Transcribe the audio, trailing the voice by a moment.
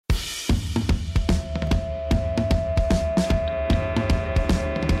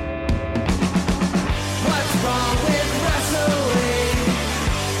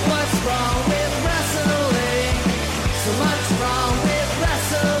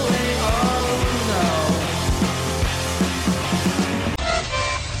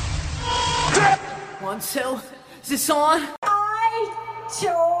so is this on? I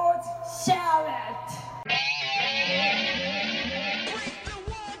chose Charlotte.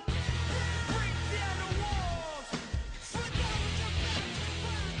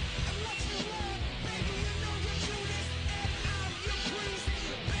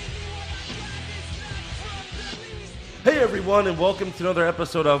 Hey everyone, and welcome to another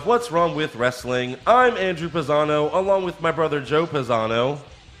episode of What's Wrong with Wrestling. I'm Andrew Pisano, along with my brother Joe Pisano.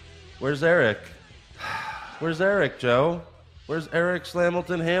 Where's Eric? Where's Eric, Joe? Where's Eric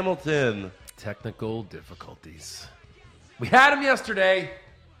Slamilton Hamilton? Technical difficulties. We had him yesterday,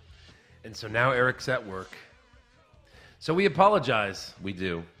 and so now Eric's at work. So we apologize. We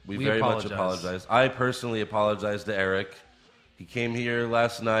do. We We very much apologize. apologize. I personally apologize to Eric. He came here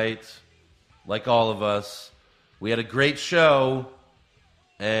last night, like all of us. We had a great show,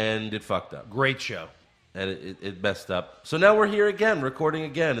 and it fucked up. Great show. And it messed up. So now we're here again, recording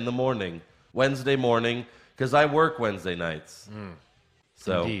again in the morning, Wednesday morning, because I work Wednesday nights.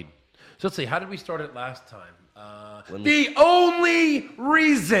 So Indeed. So let's see, how did we start it last time? The only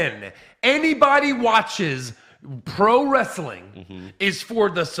reason anybody watches pro wrestling is for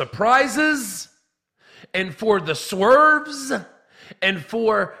the surprises and for the swerves and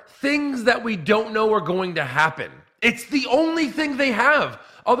for things that we don't know are going to happen. It's the only thing they have.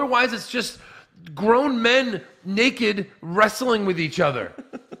 Otherwise, it's just grown men naked wrestling with each other.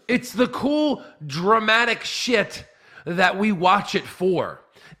 It's the cool, dramatic shit that we watch it for.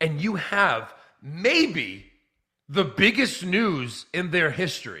 And you have maybe the biggest news in their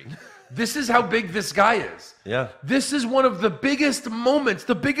history. This is how big this guy is. yeah. This is one of the biggest moments,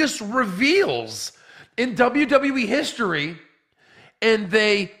 the biggest reveals in WWE history. And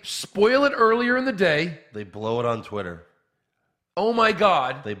they spoil it earlier in the day. They blow it on Twitter. Oh my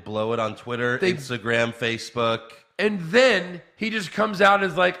God. They blow it on Twitter, Instagram, Facebook. And then he just comes out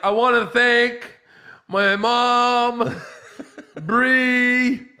and is like, I want to thank my mom,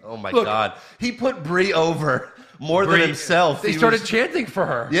 Brie. Oh my Look, God. He put Brie over more than himself. They started chanting for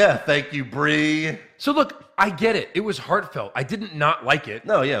her. Yeah, thank you, Brie. So look, I get it. It was heartfelt. I didn't not like it.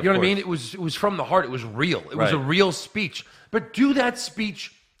 No, yeah, You know of what I mean? course. It was from the heart. It was real. It was Right. a real speech. But do that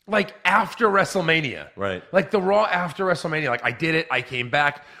speech like after WrestleMania. Right. Like the Raw after WrestleMania. Like, I did it. I came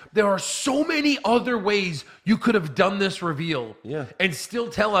back. There are so many other ways you could have done this reveal and still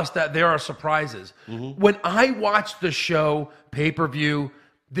tell us that there are surprises. When I watch the show, pay-per-view,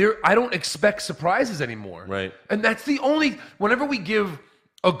 I don't expect surprises anymore. Right. And that's the only... Whenever we give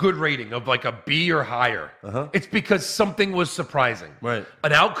a good rating of like a B or higher, it's because something was surprising. Right.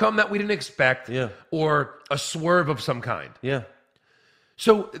 An outcome that we didn't expect Yeah. or a swerve of some kind. Yeah.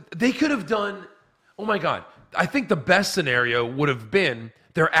 So they could have done, oh my God, I think the best scenario would have been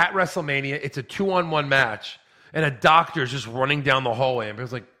they're at WrestleMania, it's a 2-on-1 match, and a doctor's just running down the hallway, and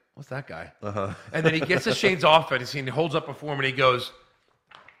people's like, what's that guy? And then he gets to Shane's office, and he holds up a form, and he goes,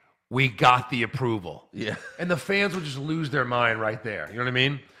 we got the approval. Yeah. And the fans would just lose their mind right there. You know what I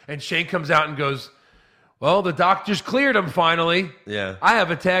mean? And Shane comes out and goes, well, the doctors cleared him finally. Yeah. I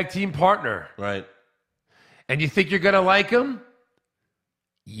have a tag team partner. Right. And you think you're going to like him?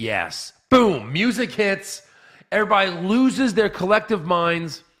 Yes. Boom. Music hits. Everybody loses their collective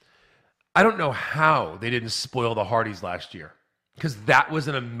minds. I don't know how they didn't spoil the Hardys last year. Because that was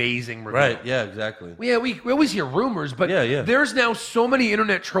an amazing reveal. Right. Yeah, exactly. Yeah, we always hear rumors, but Yeah. there's now so many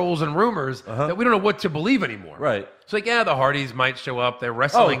internet trolls and rumors that we don't know what to believe anymore. Right. It's like, yeah, the Hardys might show up. They're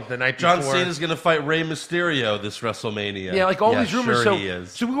wrestling the night John before. Cena's going to fight Rey Mysterio this WrestleMania. Yeah, like all these rumors. Sure he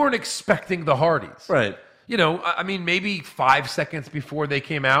is. So we weren't expecting the Hardys. Right. You know, I mean, maybe 5 seconds before they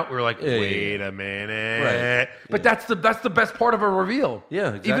came out, we were like, Yeah, wait a minute. Right. But that's the best part of a reveal. Yeah,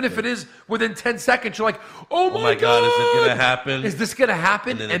 exactly. Even if it is within 10 seconds, you're like, oh my God, is it going to happen? Is this going to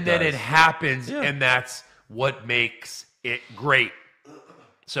happen? And then it does. happens, Yeah. and that's what makes it great.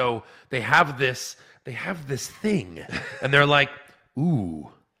 So they have this thing, and they're like, ooh,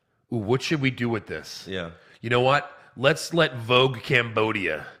 what should we do with this? Yeah. You know what? Let's let Vogue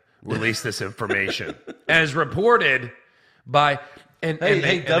Cambodia release this information. As reported by...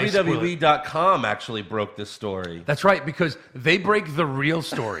 Hey, WWE.com actually broke this story. That's right, because they break the real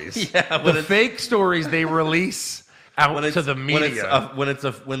stories. Yeah, the fake stories they release out to the media. When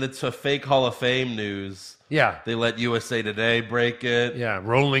it's a fake Hall of Fame news, yeah. they let USA Today break it. Yeah,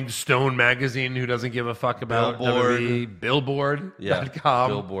 Rolling Stone magazine, who doesn't give a fuck about Billboard. WWE, Billboard.com. Yeah,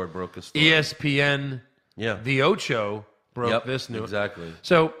 Billboard broke a story. ESPN, Yeah. The Ocho broke this news. Exactly.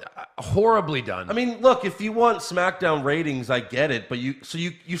 So, horribly done. I mean, look, if you want SmackDown ratings, I get it, but you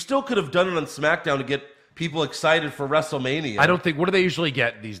still could have done it on SmackDown to get people excited for WrestleMania. I don't think. What do they usually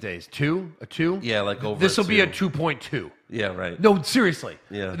get these days? A 2? Yeah, like over. This will be a 2. 2.2. Yeah, right. No, seriously.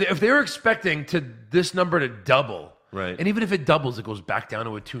 Yeah. If they're expecting this number to double, right? And even if it doubles, it goes back down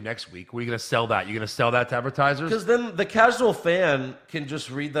to a 2 next week. What are you going to sell that? You're going to sell that to advertisers? Because then the casual fan can just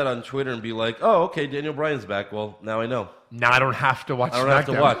read that on Twitter and be like, "Oh, okay, Daniel Bryan's back. Well, now I know. Now I don't have to watch. I don't have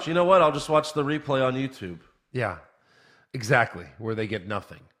to watch. You know what? I'll just watch the replay on YouTube." Yeah, exactly. Where they get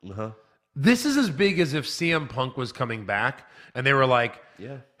nothing. Uh-huh. This is as big as if CM Punk was coming back and they were like,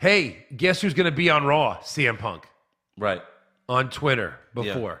 Yeah. Hey, guess who's going to be on Raw? CM Punk. Right. On Twitter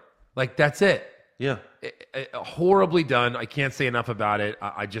before. Yeah. Like, that's it. Yeah. Horribly done. I can't say enough about it.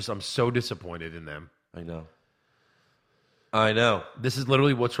 I'm so disappointed in them. I know. This is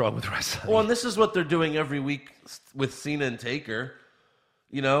literally what's wrong with wrestling. Well, and this is what they're doing every week with Cena and Taker.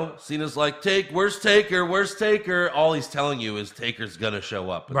 You know, Cena's like, where's Taker? Where's Taker? All he's telling you is Taker's going to show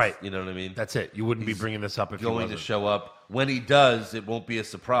up. Right. You know what I mean? That's it. You wouldn't be bringing this up if he wasn't. Going to show up. When he does, it won't be a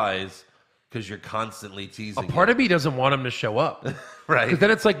surprise because you're constantly teasing A part of me doesn't want him to show up. Right. Because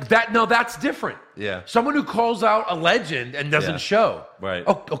then it's like, that's different. Yeah. Someone who calls out a legend and doesn't show. Right.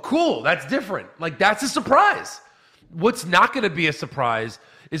 Oh, cool. That's different. Like, that's a surprise. What's not going to be a surprise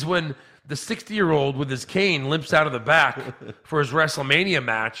is when the 60-year-old with his cane limps out of the back for his WrestleMania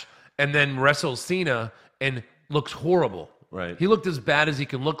match and then wrestles Cena and looks horrible. Right. He looked as bad as he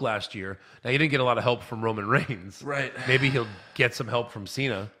can look last year. Now, he didn't get a lot of help from Roman Reigns. Right. Maybe he'll get some help from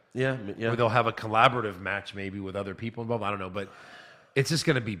Cena. Yeah. Or they'll have a collaborative match maybe with other people involved. I don't know. But it's just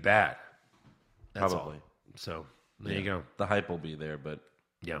going to be bad. That's Probably. all. So, there you go. The hype will be there, but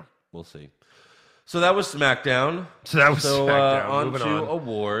Yeah. we'll see. So that was SmackDown. SmackDown. On Moving to on.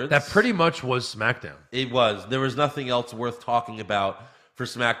 awards. That pretty much was SmackDown. It was. There was nothing else worth talking about for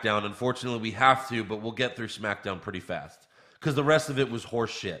SmackDown. Unfortunately, we have to, but we'll get through SmackDown pretty fast. Because the rest of it was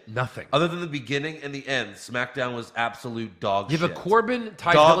horse shit. Nothing. Other than the beginning and the end, SmackDown was absolute dog shit. You have a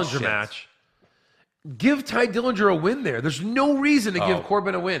Corbin-Ty Dog Dillinger shit. match. Give Ty Dillinger a win there. There's no reason to give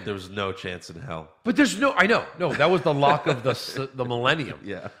Corbin a win. There was no chance in hell. But there's no... I know. No, that was the lock of the millennium.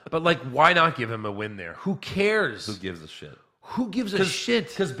 Yeah. But, like, why not give him a win there? Who cares? Who gives a shit? Who gives a shit?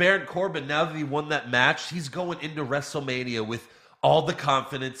 Because Baron Corbin, now that he won that match, he's going into WrestleMania with all the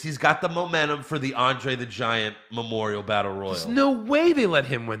confidence. He's got the momentum for the Andre the Giant Memorial Battle Royal. There's no way they let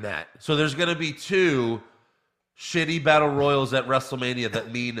him win that. So there's going to be 2 shitty Battle Royals at WrestleMania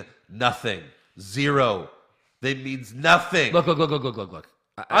that mean nothing. 0. They means nothing. Look.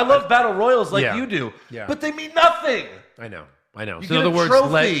 I love Battle Royals like you do, but they mean nothing. I know. So get in other a words,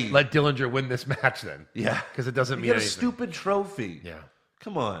 trophy. let Dillinger win this match then. Yeah. Because it doesn't You mean get a anything. stupid trophy. Yeah.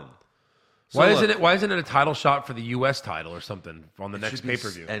 Come on. Why So look, isn't it a title shot for the U.S. title or something on the next should be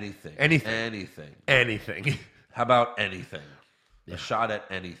pay-per-view? Anything. How about anything? A shot at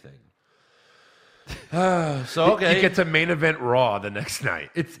anything. So, okay. He gets a main event Raw the next night.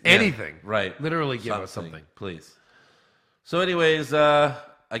 It's anything. Right. Literally give us something. Please. So anyways, I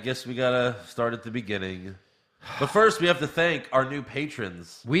guess we got to start at the beginning. But first, we have to thank our new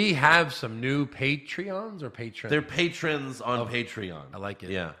patrons. We have some new Patreons or patrons. They're patrons on Patreon. I like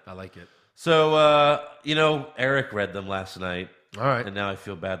it. Yeah. I like it. So, Eric read them last night. All right. And now I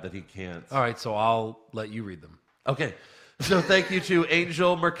feel bad that he can't. All right, so I'll let you read them. Okay. So thank you to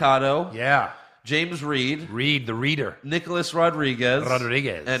Angel Mercado. Yeah. James Reed. Read the reader. Nicholas Rodriguez.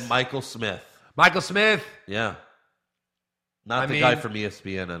 Rodriguez. And Michael Smith. Michael Smith. Yeah. Not the guy from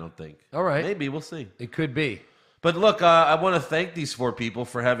ESPN, I don't think. All right. Maybe, we'll see. It could be. But look, I want to thank these 4 people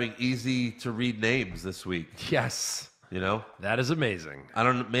for having easy-to-read names this week. Yes. You know? That is amazing. I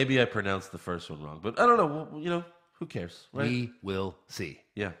don't know. Maybe I pronounced the first one wrong. But I don't know. Well, who cares, right? We will see.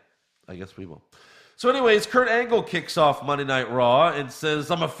 Yeah, I guess we will. So anyways, Kurt Angle kicks off Monday Night Raw and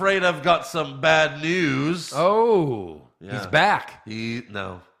says, I'm afraid I've got some bad news. Oh, Yeah. he's back.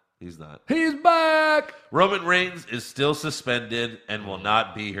 No, he's not. He's back. Roman Reigns is still suspended and will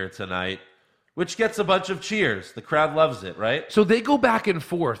not be here tonight, which gets a bunch of cheers. The crowd loves it, right? So they go back and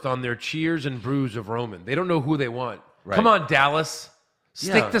forth on their cheers and boos of Roman. They don't know who they want. Right. Come on, Dallas.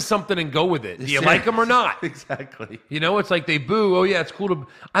 Stick Yeah. to something and go with it. Do you like him or not? Exactly. It's like they boo. Oh, yeah, it's cool to...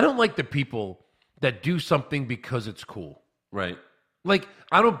 I don't like the people that do something because it's cool. Right. Like,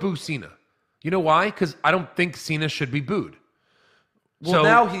 I don't boo Cena. You know why? Because I don't think Cena should be booed. Well,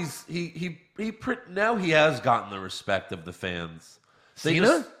 now now he has gotten the respect of the fans.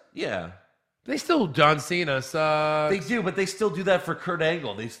 Cena? Yeah. They still John Cena sucks. They do, but they still do that for Kurt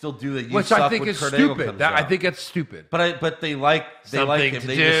Angle. They still do that. Which I think is stupid. I think it's stupid. But they like Something him. to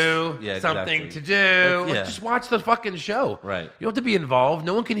They do. just, yeah, Something exactly. to do. Yeah. Just watch the fucking show. Right. You don't have to be involved.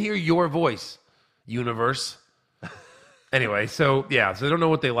 No one can hear your voice. Universe. Anyway, so I don't know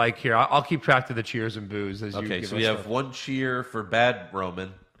what they like here. I'll keep track of the cheers and boos as you Okay, give so us we have the- one cheer for bad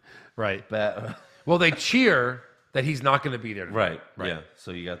Roman. right. Bad, Well, they cheer that he's not going to be there tonight. right. Yeah,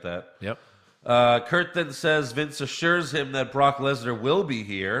 so you got that. Yep. Kurt then says Vince assures him that Brock Lesnar will be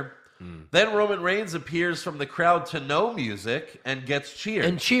here. Then Roman Reigns appears from the crowd to no music and gets cheered.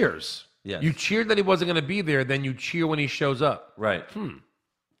 And cheers. Yes. You cheered that he wasn't going to be there, then you cheer when he shows up. Right.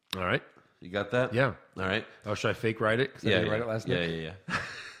 All right. You got that? Yeah. All right. Oh, should I fake write it? 'Cause I didn't write it last night. Yeah.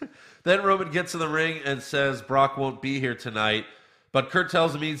 Then Roman gets in the ring and says Brock won't be here tonight. But Kurt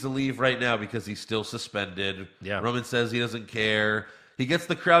tells him he needs to leave right now because he's still suspended. Yeah. Roman says he doesn't care. He gets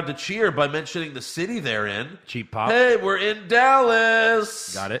the crowd to cheer by mentioning the city they're in. Cheap pop. Hey, we're in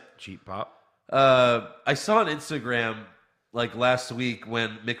Dallas. Got it. Cheap pop. I saw on Instagram like last week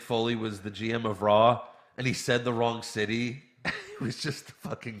when Mick Foley was the GM of Raw and he said the wrong city. It was just the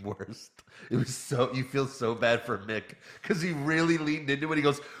fucking worst. It was so, you feel so bad for Mick because he really leaned into it. He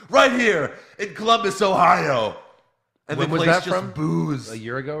goes, right here in Columbus, Ohio. And When the was place that just from? boos. A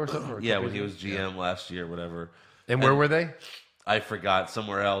year ago or something? Or a Yeah, couple when he years was ago? GM last year, whatever. And where were they? I forgot,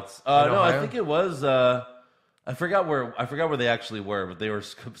 somewhere else. In No, I Ohio? think it was. I forgot where they actually were, but they were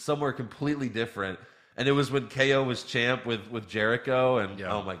somewhere completely different. And it was when KO was champ with Jericho, and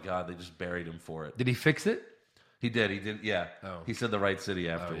Yeah. oh my god, they just buried him for it. Did he fix it? He did. Yeah. Oh. He said the right city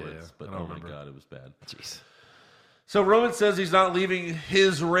afterwards, yeah. but I don't oh my remember. god, it was bad. Jeez. So Roman says he's not leaving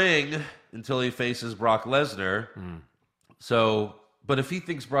his ring until he faces Brock Lesnar. So, but if he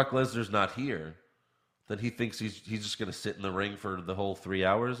thinks Brock Lesnar's not here, then he thinks he's just going to sit in the ring for the whole 3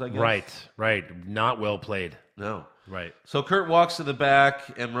 hours, I guess. Right. Not well played. No. Right. So Kurt walks to the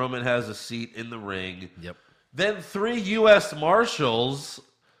back, and Roman has a seat in the ring. Yep. Then 3 U.S. Marshals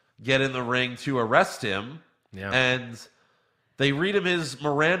get in the ring to arrest him, Yeah. and they read him his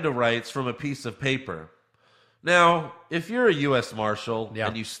Miranda rights from a piece of paper. Now, if you're a U.S. Marshal Yeah.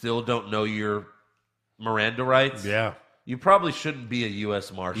 and you still don't know your Miranda rights, Yeah. you probably shouldn't be a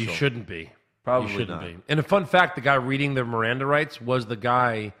U.S. Marshal. You shouldn't be. Probably You shouldn't not. be. And a fun fact, the guy reading the Miranda rights was the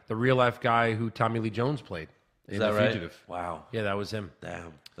guy, the real life guy who Tommy Lee Jones played in Is that The right? Fugitive. Wow. Yeah, that was him.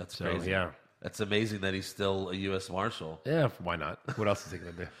 Damn. That's So, crazy. yeah. That's amazing that he's still a U.S. Marshal. Yeah, why not? What else is he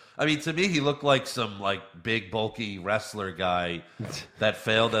going to do? I mean, to me, he looked like some big, bulky wrestler guy that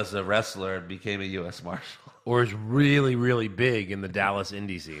failed as a wrestler and became a U.S. Marshal. Or is really, really big in the Dallas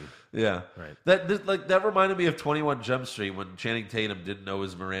indie scene. Yeah, Right. That reminded me of 21 Jump Street when Channing Tatum didn't know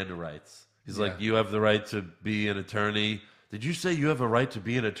his Miranda rights. He's like, Yeah. "You have the right to be an attorney." Did you say you have a right to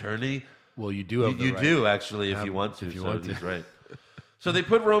be an attorney? Well, you do have the You right. do actually if you want to. if you so want to. he's right. So they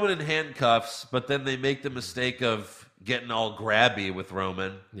put Roman in handcuffs, but then they make the mistake of getting all grabby with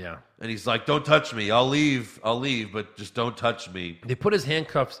Roman. Yeah. And he's like, "Don't touch me. I'll leave, but just don't touch me." They put his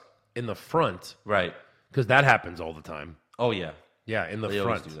handcuffs in the front Right. because that happens all the time. Oh yeah. Yeah, in the They front.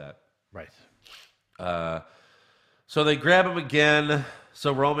 always do that. Right. So they grab him again.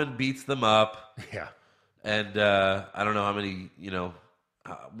 So Roman beats them up, Yeah. and I don't know how many.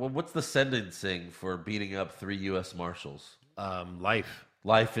 What's the sentencing for beating up 3 U.S. Marshals? Life.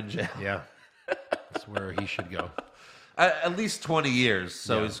 Life in jail. Yeah. That's where he should go. At least 20 years.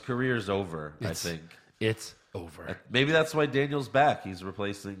 So Yeah. his career's over. I It's- think It's over. maybe that's why Daniel's back. He's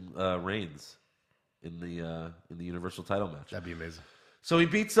replacing Reigns in the Universal Title match. That'd be amazing. So he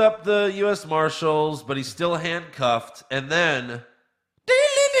beats up the U.S. Marshals, but he's still handcuffed. And then,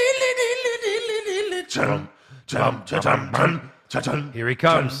 Here he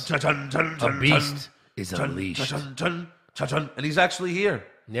comes. A beast is unleashed. and he's actually here.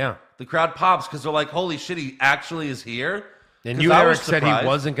 Yeah. The crowd pops because they're like, "Holy shit, he actually is here!" And 'Cause you, I Eric, was said he surprised.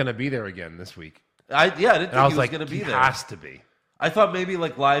 wasn't going to be there again this week. I didn't And think I was he was like, going to be he there. has to be. I thought maybe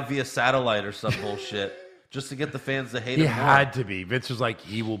like live via satellite or some bullshit, just to get the fans to hate He him more. had to be. Vince was like,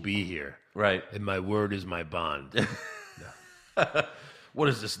 he will be here. Right. And my word is my bond. What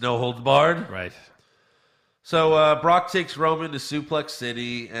is this? No holds barred. Right. So Brock takes Roman to Suplex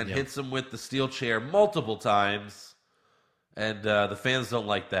City and Yep. hits him with the steel chair multiple times, and the fans don't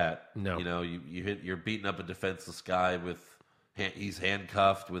like that. No. You're beating up a defenseless guy with he's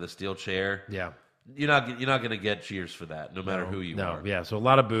handcuffed with a steel chair. Yeah. You're not going to get cheers for that, no matter who you No. are. Yeah. So a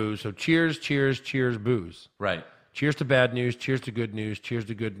lot of boos. So cheers, boos. Right. Cheers to bad news. Cheers to good news. Cheers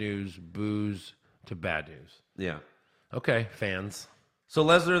to good news. Boos to bad news. Yeah. Okay, fans. So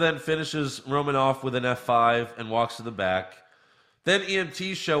Lesnar then finishes Roman off with an F5 and walks to the back. Then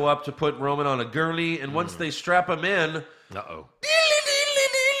EMTs show up to put Roman on a gurney, and once they strap him in, Uh-oh.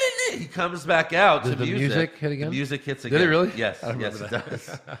 he comes back out to the music hit again? The music hits Did again. it really? Yes, I don't yes, it remember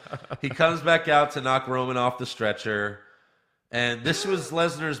does. He comes back out to knock Roman off the stretcher, and this was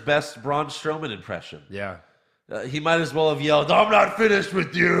Lesnar's best Braun Strowman impression. Yeah. He might as well have yelled, "I'm not finished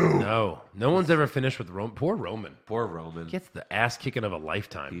with you." No one's ever finished with Roman. Poor Roman. Poor Roman. Gets the ass kicking of a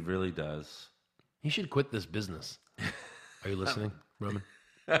lifetime. He really does. He should quit this business. Are you listening, Roman?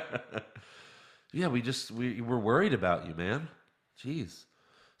 Yeah, we're worried about you, man. Jeez.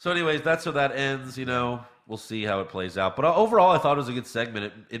 So anyways, that's how that ends. We'll see how it plays out. But overall, I thought it was a good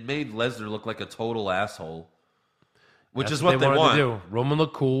segment. It made Lesnar look like a total asshole, which is what they wanted want. to do. Roman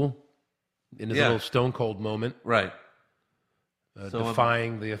looked cool in his little Stone Cold moment, Right.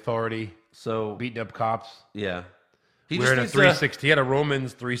 defying the authority, beating up cops. Yeah. He wearing a 316. He had a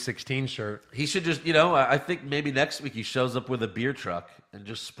Roman's 316 shirt. He should just, I think maybe next week he shows up with a beer truck and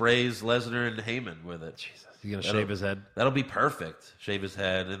just sprays Lesnar and Heyman with it. Jesus. He's going to shave his head? That'll be perfect. Shave his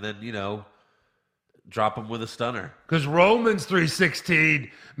head and then, drop him with a stunner. Because Roman's 316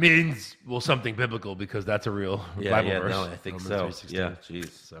 means, something biblical because that's a real Bible verse. No, I think Roman so. 3:16. Yeah,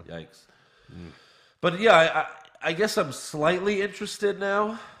 jeez. Yikes. But yeah, I guess I'm slightly interested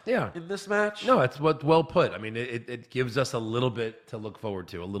now in this match. No, it's well put. I mean, it gives us a little bit to look forward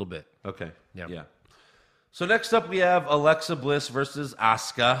to, a little bit. Okay. Yeah. So next up we have Alexa Bliss versus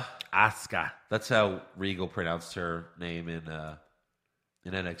Asuka. Asuka. That's how Regal pronounced her name in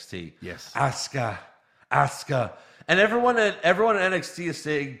NXT. Yes. Asuka. And everyone at NXT is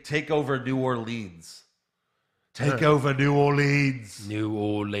saying, "Take over New Orleans." Take over New Orleans. New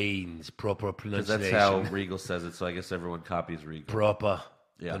Orleans. Proper pronunciation. That's how Regal says it, so I guess everyone copies Regal. Proper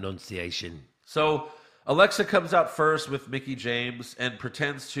pronunciation. So Alexa comes out first with Mickie James and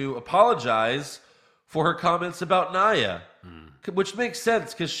pretends to apologize for her comments about Nia, which makes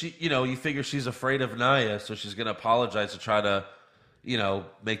sense because she, you figure she's afraid of Nia, so she's going to apologize to try to,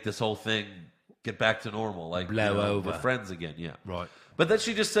 make this whole thing get back to normal, like blow over. We're friends again. Yeah, right. But then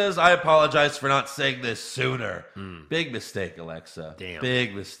she just says, "I apologize for not saying this sooner." Big mistake, Alexa. Damn.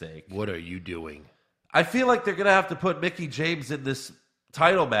 Big mistake. What are you doing? I feel like they're going to have to put Mickie James in this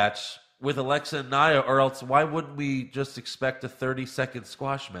title match with Alexa and Nia, or else why wouldn't we just expect a 30-second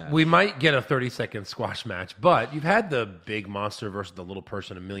squash match? We might get a 30-second squash match, but you've had the big monster versus the little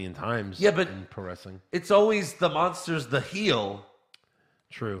person a million times in pro wrestling. It's always the monster's the heel.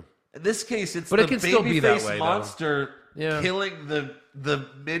 True. In this case, it's but the it can still be that way, monster killing the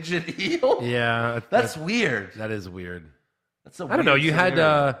midget heel. Yeah. That's weird. That is weird. That's a I don't know. You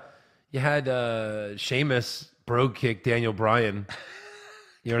had Sheamus Brogue kick Daniel Bryan.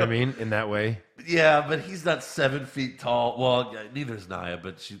 You know what I mean? In that way. Yeah, but he's not 7 feet tall. Well, neither is Nia,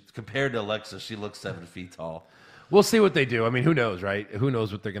 but compared to Alexa, she looks 7 feet tall. We'll see what they do. I mean, who knows, right? Who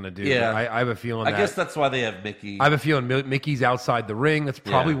knows what they're going to do? Yeah. I have a feeling I guess that's why they have Mickie. I have a feeling Mickey's outside the ring. That's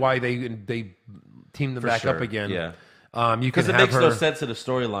probably why they teamed them back up again. Yeah. Because it makes no sense in a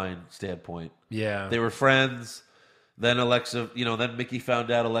storyline standpoint. Yeah. They were friends. Then Alexa, then Mickie found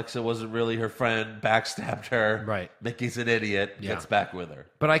out Alexa wasn't really her friend, backstabbed her. Right. Mickey's an idiot, gets back with her.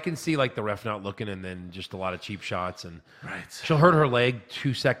 But I can see the ref not looking and then just a lot of cheap shots. And right. She'll hurt her leg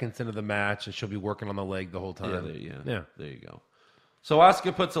 2 seconds into the match and she'll be working on the leg the whole time. Yeah. There you go. So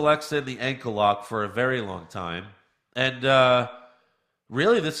Asuka puts Alexa in the ankle lock for a very long time. And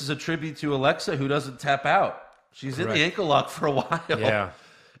really, this is a tribute to Alexa who doesn't tap out. She's in the ankle lock for a while. Yeah.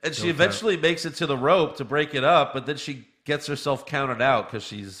 And she eventually makes it to the rope to break it up, but then she gets herself counted out because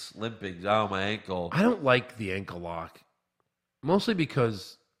she's limping. Oh, my ankle. I don't like the ankle lock. Mostly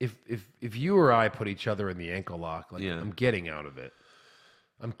because if you or I put each other in the ankle lock, I'm getting out of it.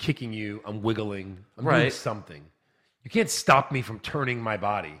 I'm kicking you. I'm wiggling. I'm doing something. You can't stop me from turning my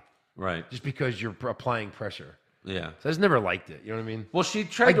body. Right. Just because you're applying pressure. Yeah. So I just never liked it. You know what I mean? Well, she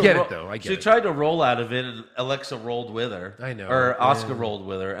tried She tried to roll out of it, and Alexa rolled with her. I know. Or Asuka rolled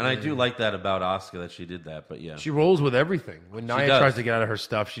with her. And I do like that about Asuka, that she did that, but yeah. She rolls with everything. When Nia tries to get out of her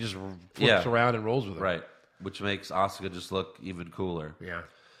stuff, she just flips around and rolls with her. Right. Which makes Asuka just look even cooler. Yeah.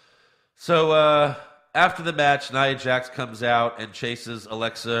 So, after the match, Nia Jax comes out and chases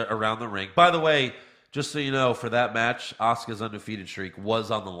Alexa around the ring. By the way, just so you know, for that match, Asuka's undefeated streak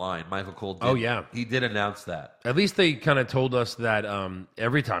was on the line. Michael Cole did. Oh, yeah. He did announce that. At least they kind of told us that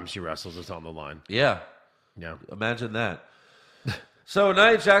every time she wrestles, it's on the line. Yeah. Yeah. Imagine that. So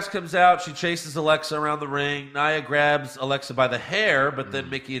Nia Jax comes out. She chases Alexa around the ring. Nia grabs Alexa by the hair, but then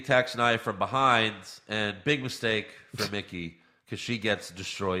Mickie attacks Nia from behind. And big mistake for Mickie because she gets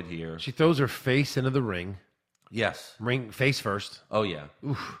destroyed here. She throws her face into the ring. Yes. Ring face first. Oh, yeah.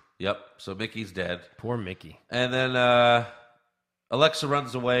 Oof. Yep. So Mickey's dead. Poor Mickie. And then Alexa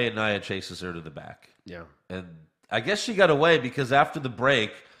runs away and Nia chases her to the back. Yeah. And I guess she got away because after the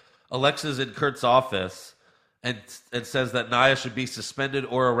break, Alexa's in Kurt's office and says that Nia should be suspended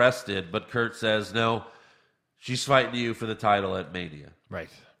or arrested. But Kurt says, no, she's fighting you for the title at Mania. Right.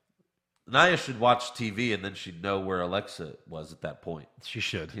 Nia should watch TV and then she'd know where Alexa was at that point. She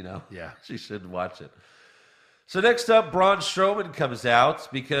should. You know? Yeah. She should watch it. So next up, Braun Strowman comes out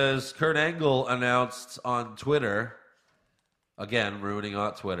because Kurt Angle announced on Twitter, again, ruining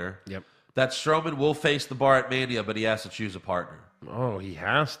on Twitter, Yep. that Strowman will face the bar at Mania, but he has to choose a partner. Oh, he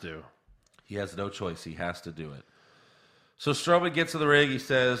has to. He has no choice. He has to do it. So Strowman gets in the ring. He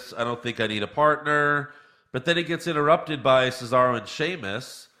says, I don't think I need a partner. But then he gets interrupted by Cesaro and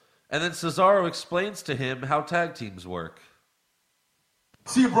Sheamus. And then Cesaro explains to him how tag teams work.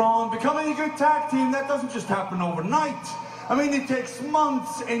 See, Braun, becoming a good tag team, that doesn't just happen overnight. I mean, it takes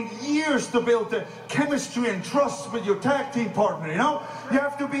months and years to build the chemistry and trust with your tag team partner, you know? You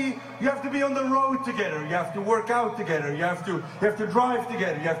have to be on the road together. You have to work out together. You have to drive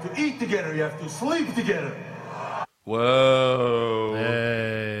together. You have to eat together. You have to sleep together. Whoa.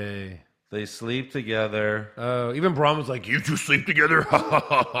 Hey. They sleep together. Even Braun was like, you two sleep together?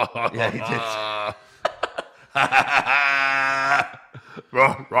 Yeah, he did.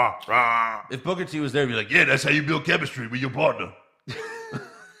 Rah, rah, rah. If Booker T was there, he'd be like, yeah, that's how you build chemistry with your partner.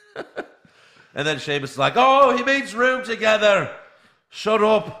 And then Sheamus is like, oh, he makes room together. Shut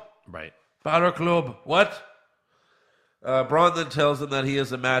up. Right. Power Club. What? Braun then tells him that he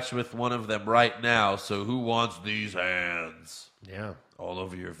has a match with one of them right now, so who wants these hands? Yeah. All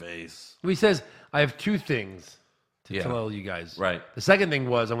over your face. He says, I have two things to Yeah. tell you guys. Right. The second thing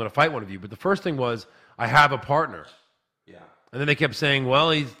was, I'm going to fight one of you. But the first thing was, I have a partner. Yeah. And then they kept saying,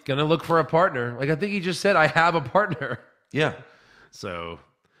 well, he's going to look for a partner. Like, I think he just said, I have a partner. Yeah. So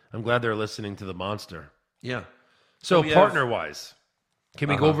I'm glad they're listening to the monster. Yeah. So we have- partner-wise, can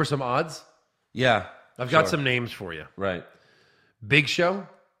we go over some odds? Yeah. I've got some names for you. Right. Big Show,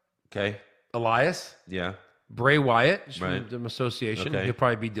 Okay. Elias, Yeah. Bray Wyatt, just Right. from the association. Okay. He'll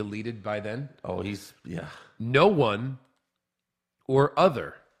probably be deleted by then. Oh, he's, yeah. No one or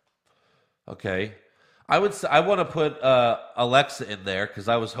other. Okay. I want to put Alexa in there because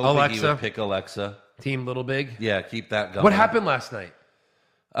I was hoping he Alexa. would pick Alexa. Team Little Big. Yeah, keep that going. What happened last night?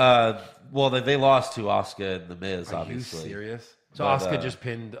 Well, they lost to Asuka and The Miz, Are obviously. you serious? So But, Asuka just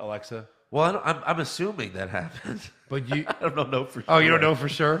pinned Alexa? Well, I'm assuming that happened. But you... I don't know for sure. Oh, you don't know for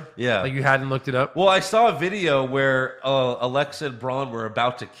sure? Yeah. Like you hadn't looked it up? Well, I saw a video where Alexa and Braun were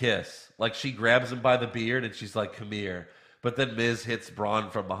about to kiss. Like, she grabs him by the beard and she's like, come here. But then Miz hits Braun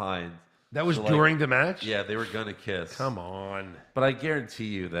from behind. That was So, like, during the match? Yeah, they were going to kiss. Come on. But I guarantee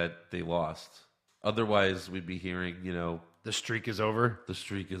you that they lost. Otherwise, we'd be hearing, The streak is over? the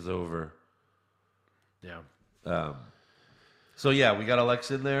streak is over. Yeah. So, yeah, we got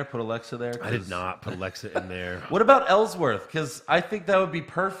Alexa in there. Put Alexa there. I did not put Alexa in there. What about Ellsworth? Because I think that would be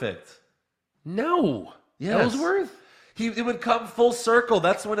perfect. No. Yes. Ellsworth? It would come full circle.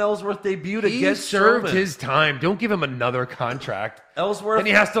 That's when Ellsworth debuted He against served Strowman. his time. Don't give him another contract. Ellsworth. And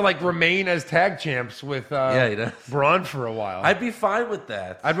he has to remain as tag champs with He does. Braun for a while. I'd be fine with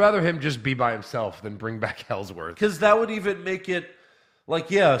that. I'd rather him just be by himself than bring back Ellsworth. Because that would even make it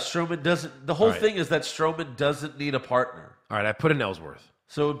Strowman doesn't. The whole Right. thing is that Strowman doesn't need a partner. All right, I put in Ellsworth.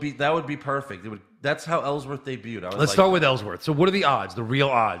 So that would be perfect. That's how Ellsworth debuted. Let's start with Ellsworth. So what are the odds, the real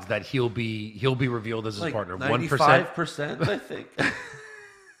odds, that he'll be revealed as his like partner? 95%, 1%? I think.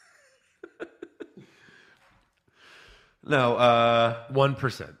 No,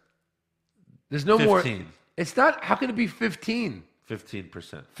 1%. There's no more. 15. It's not. How can it be 15?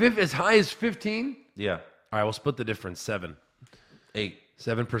 15%. As high as 15? Yeah, All right, we'll split the difference. 7. 8.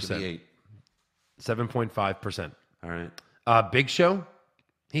 7%. 8. 7.5%. All right. Big Show.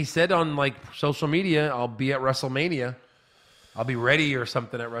 He said on social media, I'll be at WrestleMania. I'll be ready or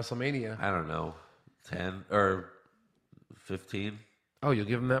something at WrestleMania. I don't know, 10 or 15. Oh, you'll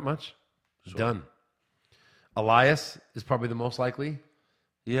give him that much? Done. Elias is probably the most likely.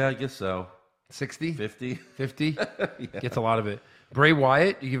 Yeah, I guess so. 60? 50. 50? Gets a lot of it. Bray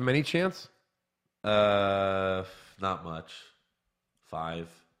Wyatt, you give him any chance? Not much. 5.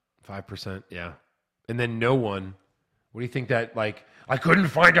 5%, yeah. And then no one. What do you think that, I couldn't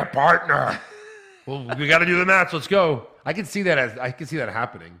find a partner. Well, we got to do the match. Let's go. I can see that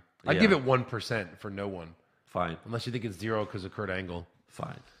happening. I'd Yeah. give it 1% for no one. Fine. Unless you think it's 0 because of Kurt Angle.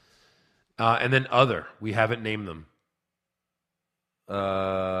 Fine. And then other. We haven't named them.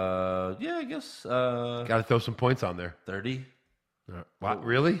 Yeah, I guess Got to throw some points on there. 30. What,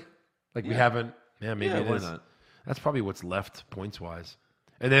 really? We haven't. Yeah, maybe Yeah, it why is. not? That's probably what's left points-wise.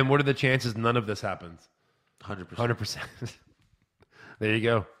 And then what are the chances none of this happens? 100%. 100%. There you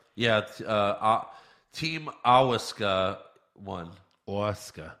go. Yeah, Team Asuka won.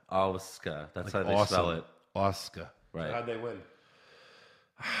 Oscar. Asuka. That's how they Awesome. spell it. Oscar. Right. How'd they win?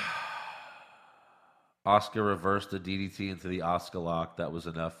 Asuka reversed the DDT into the Asuka lock. That was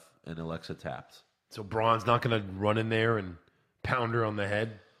enough and Alexa tapped. So Braun's not going to run in there and pound her on the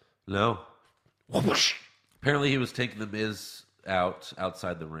head? No. Apparently he was taking the Miz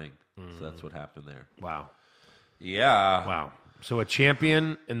outside the ring. So that's what happened there. Wow. Yeah. Wow. So a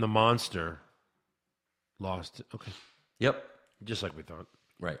champion and the monster lost. Okay. Yep. Just like we thought.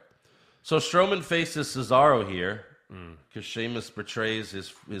 Right. So Strowman faces Cesaro here because Sheamus betrays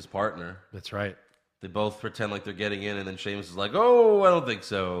his partner. That's right. They both pretend like they're getting in, and then Sheamus is like, "Oh, I don't think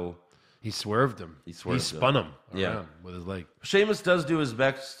so." He swerved him. He spun him around with his leg. Sheamus does do his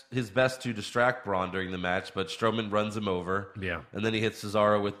best to distract Braun during the match, but Strowman runs him over. Yeah. And then he hits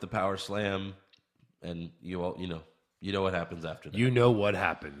Cesaro with the power slam, and you know what happens after that. You know what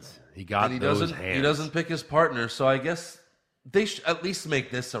happens. He got those hands. He doesn't pick his partner, so I guess they should at least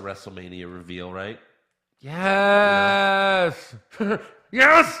make this a WrestleMania reveal, right? Yes.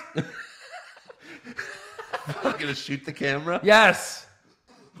 Yes. I'm gonna shoot the camera. Yes.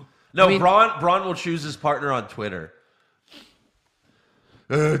 No, Braun will choose his partner on Twitter.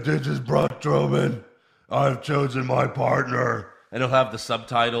 This is Braun Strowman. I've chosen my partner. And he'll have the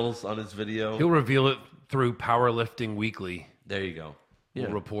subtitles on his video. He'll reveal it through Powerlifting Weekly. There you go.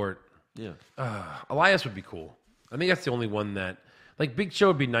 We'll report. Yeah. Elias would be cool. I think that's the only one that... Like, Big Show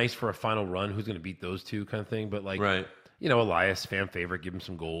would be nice for a final run. Who's going to beat those two kind of thing. But, like, right. Elias, fan favorite, give him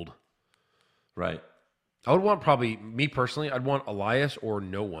some gold. Right. I would want probably, me personally, I'd want Elias or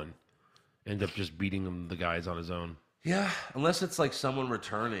no one. End up just beating the guys on his own. Yeah, unless it's like someone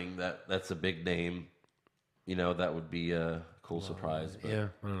returning that's a big name. That would be a cool surprise. But yeah,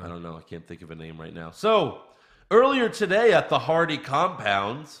 I don't know. I can't think of a name right now. So, earlier today at the Hardy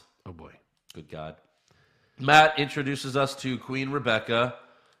compound. Oh, boy. Good God. Matt introduces us to Queen Rebecca,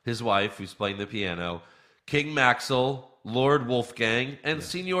 his wife, who's playing the piano, King Maxwell, Lord Wolfgang, and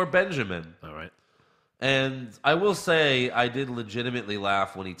Senor Benjamin. All right. And I will say I did legitimately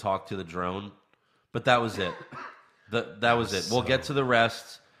laugh when he talked to the drone, but that was it. That was it. We'll get to the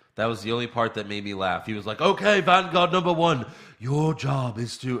rest. That was the only part that made me laugh. He was like, "Okay, Vanguard number 1, your job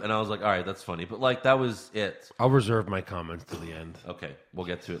is to..." And I was like, all right, that's funny. But, like, that was it. I'll reserve my comments till the end. Okay, we'll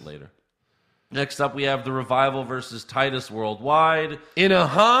get to it later. Next up, we have the Revival versus Titus Worldwide. In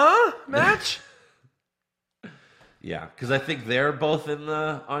a match? Yeah, because I think they're both in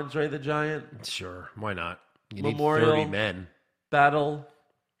the Andre the Giant Sure, why not? You Memorial need 30 men. Battle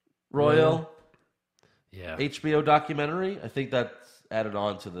Royal. Yeah. HBO documentary. I think that's added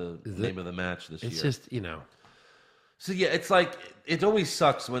on to the name of the match this year. It's just, So, yeah, it's like, it always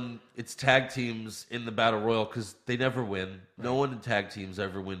sucks when it's tag teams in the Battle Royal because they never win. No one in tag teams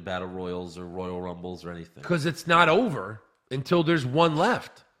ever win Battle Royals or Royal Rumbles or anything. Because it's not over until there's one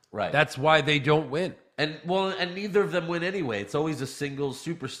left. Right. That's why they don't win. And neither of them win anyway. It's always a single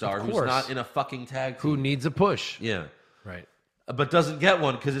superstar who's not in a fucking tag team. Who needs a push. Yeah. Right. But doesn't get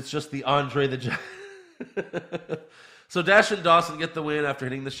one because it's just the Andre the Giant. So Dash and Dawson get the win after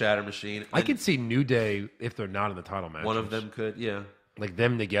hitting the Shatter Machine. I could see New Day if they're not in the title match. One of them could, yeah. Like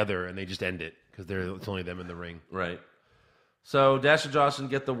them together and they just end it because it's only them in the ring. Right. So Dash and Dawson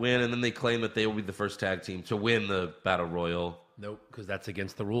get the win and then they claim that they will be the first tag team to win the Battle Royal. Nope, because that's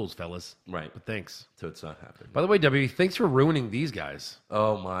against the rules, fellas. Right. But thanks. So it's not happening. By the way, W, thanks for ruining these guys.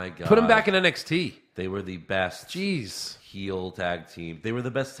 Oh, my God. Put them back in NXT. They were the best Jeez. heel tag team. They were the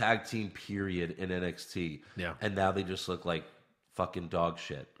best tag team, period, in NXT. Yeah. And now they just look like fucking dog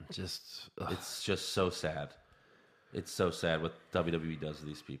shit. It's just so sad. It's so sad what WWE does to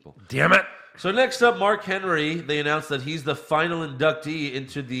these people. Damn it. So next up, Mark Henry. They announced that he's the final inductee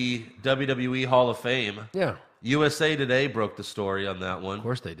into the WWE Hall of Fame. Yeah. USA Today broke the story on that one. Of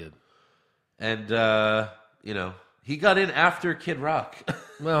course they did. And, he got in after Kid Rock.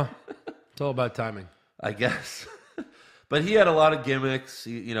 Well, it's all about timing. I guess. But he had a lot of gimmicks.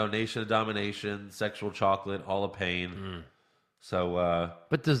 Nation of Domination, Sexual Chocolate, Hall of Pain. So,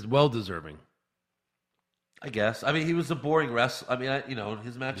 but well-deserving. I guess. I mean, he was a boring wrestler. I mean,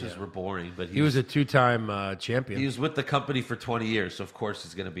 his matches were boring, but he was a two-time champion. He was with the company for 20 years, so of course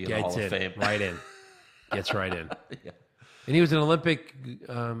he's going to be in the Hall of Fame. Right in. Gets right in. Yeah. And he was an Olympic.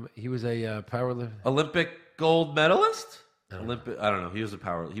 He was a powerlifter. Olympic gold medalist. I don't know. He was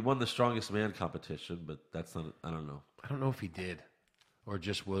He won the Strongest Man competition, but that's not. I don't know. I don't know if he did, or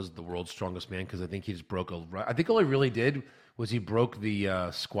just was the world's strongest man because I think he just broke I think all he really did was he broke the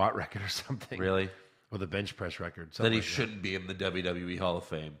squat record or something. Really? Or the bench press record. Then he shouldn't be in the WWE Hall of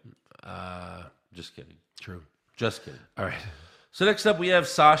Fame. Just kidding. True. Just kidding. All right. So next up we have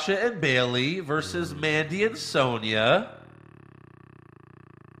Sasha and Bayley versus Mandy and Sonya.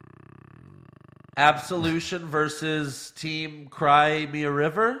 Absolution versus Team Cry Me a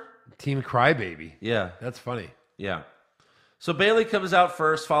River. Team Crybaby. Yeah. That's funny. Yeah. So Bayley comes out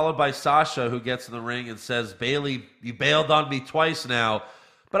first, followed by Sasha, who gets in the ring and says, Bayley, you bailed on me twice now,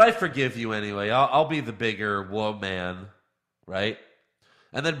 but I forgive you anyway. I'll be the bigger woman, right?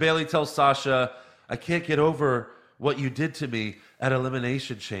 And then Bayley tells Sasha, I can't get over what you did to me at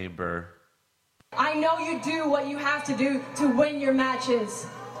Elimination Chamber. I know you do what you have to do to win your matches.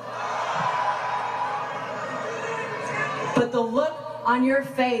 But the look on your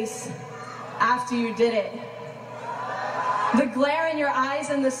face after you did it, the glare in your eyes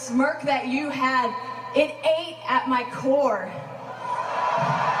and the smirk that you had, it ate at my core.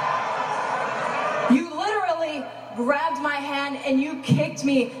 You literally grabbed my hand and you kicked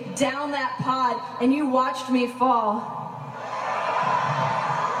me down that pod and you watched me fall.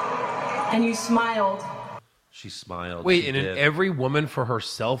 And you smiled. She smiled. Wait, She and in did. every woman for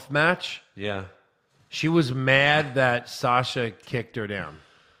herself match, Yeah. she was mad that Sasha kicked her down.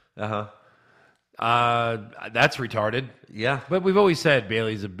 Uh-huh. That's retarded. Yeah. But we've always said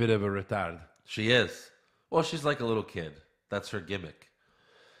Bayley's a bit of a retard. She is. Well, she's like a little kid. That's her gimmick.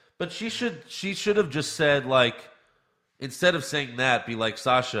 But she should have just said, like, instead of saying that, be like,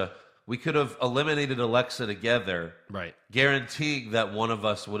 Sasha, we could have eliminated Alexa together, Right. guaranteeing that one of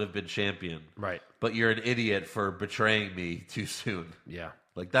us would have been champion. Right. But you're an idiot for betraying me too soon. Yeah.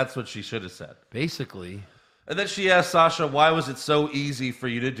 Like, that's what she should have said. Basically. And then she asked Sasha, why was it so easy for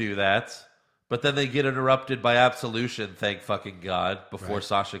you to do that? But then they get interrupted by Absolution, thank fucking God, before Right.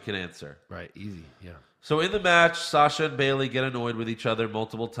 Sasha can answer. Right. Easy. Yeah. So in the match, Sasha and Bayley get annoyed with each other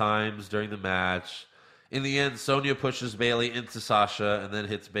multiple times during the match. In the end, Sonya pushes Bayley into Sasha and then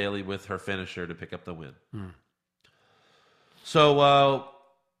hits Bayley with her finisher to pick up the win. So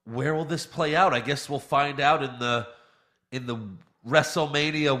where will this play out? I guess we'll find out in the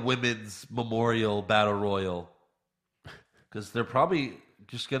WrestleMania Women's Memorial Battle Royal, because they're probably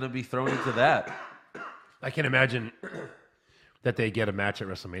just going to be thrown into that. I can imagine that they get a match at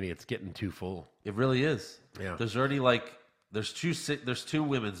WrestleMania. It's getting too full. It really is. Yeah. There's already there's two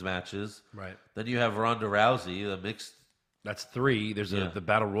women's matches. Right. Then you have Ronda Rousey, the mixed. That's 3. There's Yeah. the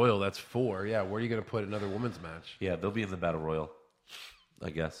Battle Royal. That's 4. Yeah. Where are you going to put another women's match? Yeah, they'll be in the Battle Royal,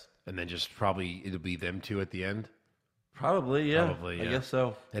 I guess. And then just probably it'll be them 2 at the end. Probably, yeah. Probably, I yeah. guess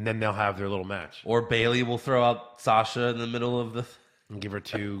so. And then they'll have their little match. Or Bayley will throw out Sasha in the middle of the. And give her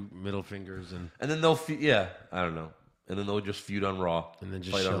 2 middle fingers and And then they'll I don't know. And then they'll just feud on Raw. and then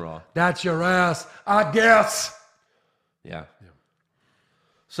just fight show, on Raw. That's your ass, I guess. Yeah.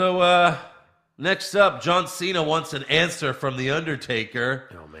 So next up, John Cena wants an answer from The Undertaker.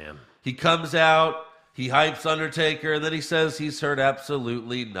 Oh man. He comes out, he hypes Undertaker, and then he says he's heard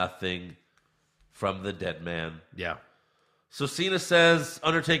absolutely nothing from the dead man. Yeah. So Cena says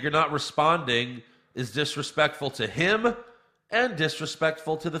Undertaker not responding is disrespectful to him and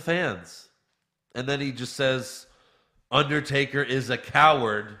disrespectful to the fans. And then he just says Undertaker is a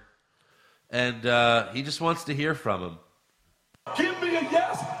coward, and he just wants to hear from him. Give me a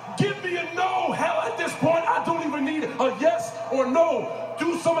yes, give me a no. Hell, at this point, I don't even need a yes or no.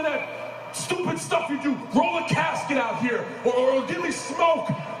 Do some of that stupid stuff you do. Roll a casket out here, or give me smoke,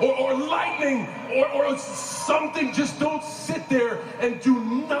 or lightning, or something. Just don't sit there and do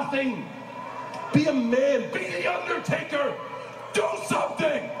nothing. Be a man. Be the Undertaker. Do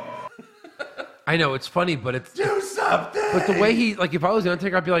something. I know it's funny, but it's Do something! but the way he like if I was the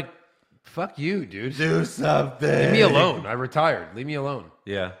Undertaker, I'd be like, fuck you, dude. Do something! Leave me alone. I retired. Leave me alone.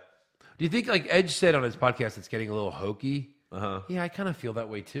 Yeah. Do you think like Edge said on his podcast it's getting a little hokey? Uh-huh. Yeah, I kind of feel that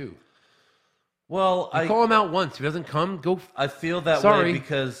way too. Well, I call him out once. If he doesn't come, go. I feel that Sorry. way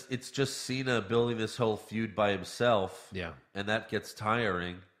because it's just Cena building this whole feud by himself. Yeah. And that gets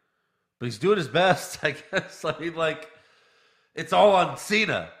tiring. But he's doing his best, I guess. I mean, like, it's all on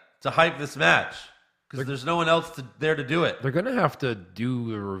Cena to hype this match because there's no one else there to do it. They're gonna have to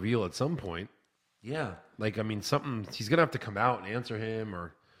do a reveal at some point. Yeah. Like, I mean, something. He's gonna have to come out and answer him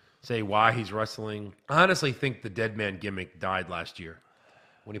or say why he's wrestling. I honestly think the dead man gimmick died last year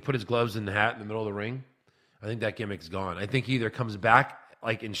when he put his gloves and the hat in the middle of the ring. I think that gimmick's gone. I think he either comes back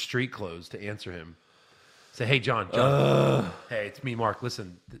like in street clothes to answer him. Say, hey, John, hey, it's me, Mark.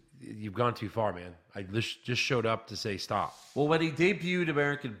 Listen, you've gone too far, man. I just showed up to say stop. Well, when he debuted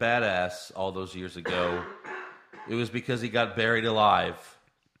American Badass all those years ago, it was because he got buried alive.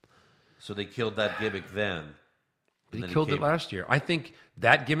 So they killed that gimmick then. But And then he killed it came- last year. I think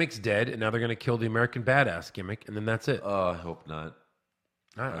that gimmick's dead, and now they're going to kill the American Badass gimmick, and then that's it. I hope not.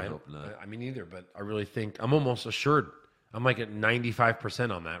 I hope not. I mean, either, but I really think I'm almost assured. I'm like at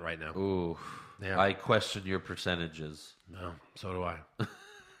 95% on that right now. Ooh. Yeah. I question your percentages. No, so do I.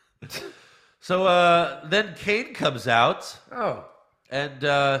 So then Kane comes out, Oh, And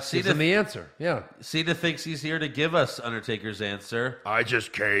Gives him Cena, the answer. Yeah. Cena thinks he's here to give us Undertaker's answer. I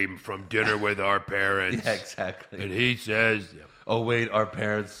just came from dinner with our parents. Yeah, exactly. And he says, Oh, wait, our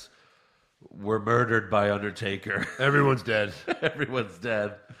parents were murdered by Undertaker. everyone's dead. Everyone's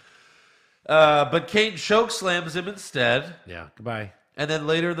dead. But Kane chokeslams him instead. Yeah, goodbye. And then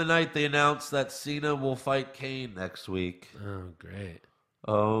later in the night, they announce that Cena will fight Kane next week. Oh, great.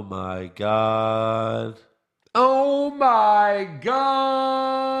 Oh, my God. Oh, my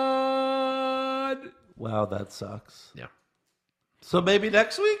God. Wow, that sucks. Yeah. So maybe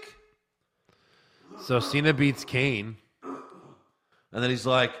next week? So Cena beats Kane. And then he's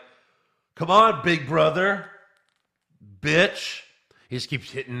like, come on, big brother. Bitch. He just keeps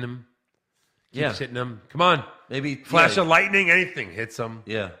hitting him. Yeah. Keeps hitting him. Come on. Maybe. Flash yeah, of lightning, anything hits him.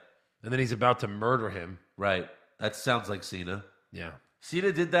 Yeah, And then he's about to murder him. right. That sounds like Cena. Yeah.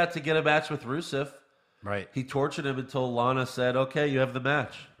 Cena did that to get a match with Rusev. Right. He tortured him until Lana said, okay, you have the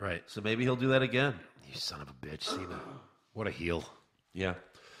match. Right. So maybe he'll do that again. You son of a bitch, Cena. What a heel. Yeah.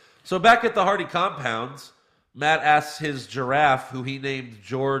 So back at the Hardy compounds, Matt asks his giraffe, who he named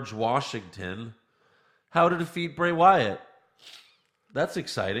George Washington, how to defeat Bray Wyatt. That's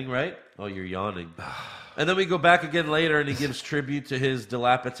exciting, right? Oh, you're yawning. And then we go back again later, and he gives tribute to his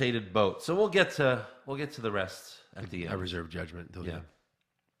dilapidated boat. So we'll get to the rest at the I end. reserve judgment until Yeah.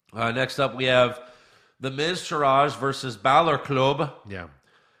 then. Next up, we have the Miz Taraj versus Balor Club. Yeah.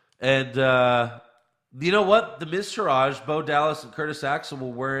 And you know what? The Miz Taraj, Bo Dallas, and Curtis Axel were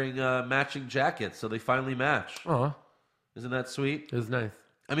wearing matching jackets, so they finally match. Oh, Isn't that sweet? it was nice.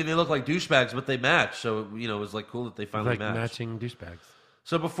 I mean, they look like douchebags, but they match. So, you know, it was like cool that they finally Like matched. matching douchebags.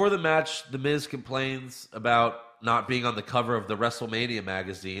 So before the match, The Miz complains about not being on the cover of the WrestleMania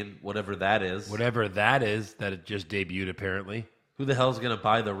magazine, whatever that is. Whatever that is, that it just debuted apparently. Who the hell's going to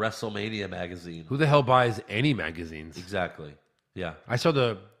buy the WrestleMania magazine? Who the hell buys any magazines? Exactly. Yeah. I saw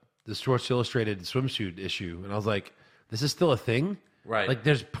the Sports Illustrated swimsuit issue, and I was like, this is still a thing? Right. Like,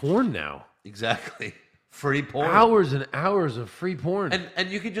 there's porn now. Exactly. Free porn. Hours and hours of free porn. And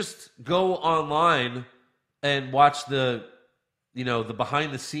you could just go online and watch the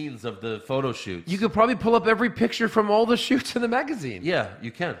behind the scenes of the photo shoots. you could probably pull up every picture from all the shoots in the magazine. Yeah,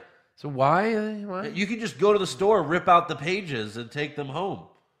 you can. So why? You can just go to the store, rip out the pages, and take them home.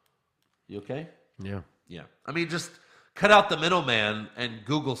 You okay? Yeah. Yeah. I mean, just cut out the middleman and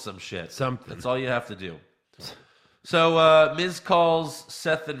Google some shit. Something. That's all you have to do. So Miz calls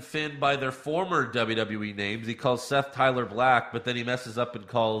Seth and Finn by their former WWE names. He calls Seth Tyler Black, but then he messes up and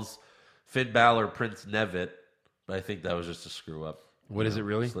calls Finn Balor Prince Nevitt. But I think that was just a screw up. What is it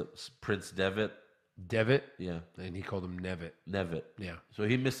really? Prince Devitt. Devitt? Yeah. And he called him Nevitt. Nevitt. Yeah. So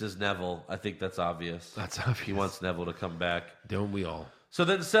he misses Neville. I think that's obvious. That's obvious. He wants Neville to come back. Don't we all? So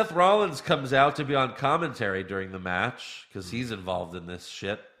then Seth Rollins comes out to be on commentary during the match because he's involved in this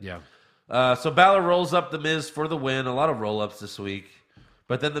shit. Yeah. So Balor rolls up The Miz for the win. A lot of roll-ups this week.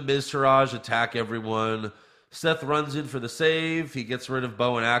 But then the Miz Taraj attack everyone. Seth runs in for the save. He gets rid of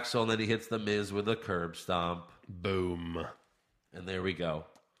Bo and Axel, and then he hits the Miz with a curb stomp. Boom. And there we go.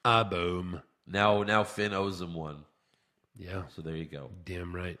 Boom. Now Finn owes him one. Yeah. So there you go.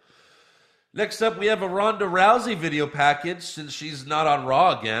 Damn right. Next up, we have a Ronda Rousey video package since she's not on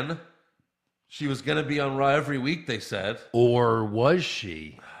Raw again. She was going to be on Raw every week, they said. Or was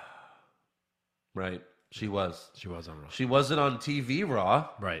she? Right. She was. She was on Raw. She wasn't on TV Raw.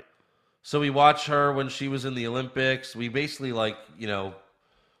 Right. So we watch her when she was in the Olympics. We basically,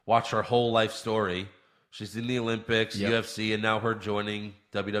 watch her whole life story. She's in the Olympics, Yep. UFC, and now her joining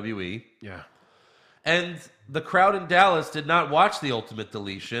WWE. Yeah. And the crowd in Dallas did not watch the Ultimate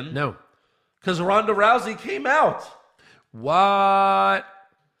Deletion. No. Because Ronda Rousey came out. What?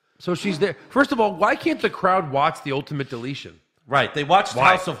 So she's there. First of all, why can't the crowd watch the Ultimate Deletion? Right. They watched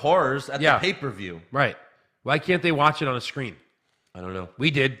Why? House of Horrors at Yeah. the pay-per-view. Right. Why can't they watch it on a screen? I don't know.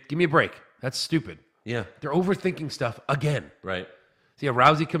 We did. Give me a break. That's stupid. Yeah. They're overthinking stuff again. Right. See,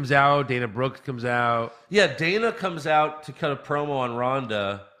 Rousey comes out. Dana Brooks comes out. Yeah, Dana comes out to cut a promo on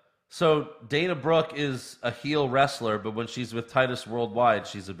Ronda. So Dana Brooke is a heel wrestler, but when she's with Titus Worldwide,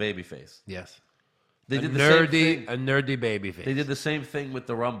 she's a babyface. Yes. They a did the same thing. nerdy baby face. They did the same thing with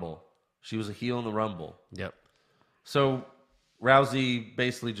the Rumble. She was a heel in the Rumble. Yep. So Rousey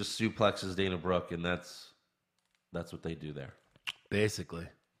basically just suplexes Dana Brooke, and that's what they do there. Basically.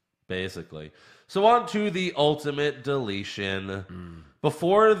 So on to the Ultimate Deletion.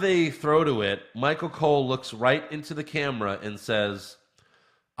 Before they throw to it, Michael Cole looks right into the camera and says,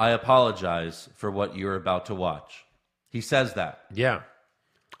 I apologize for what you're about to watch. He says that. Yeah.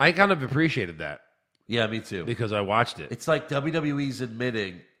 I kind of appreciated that Yeah, me too. because I watched it. It's like WWE's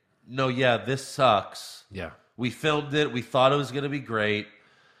admitting, no, yeah, this sucks. Yeah. We filmed it. We thought it was going to be great.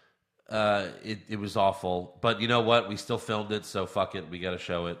 It was awful. But you know what? We still filmed it, so fuck it. We got to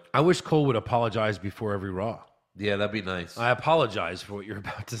show it. I wish Cole would apologize before every Raw. Yeah, that'd be nice. I apologize for what you're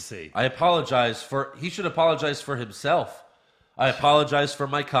about to see. I apologize for... He should apologize for himself. I apologize for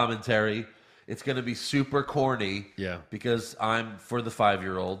my commentary. It's going to be super corny. Yeah. Because I'm for the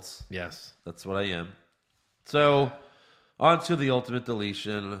 5-year-olds. Yes. That's what I am. So, on to the Ultimate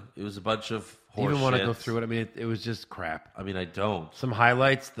Deletion. It was a bunch of Do you horse even want to shit. go through it? I mean, it was just crap. I mean, I don't. Some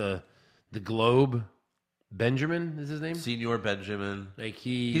highlights. The Globe. Benjamin is his name? Senior Benjamin. Like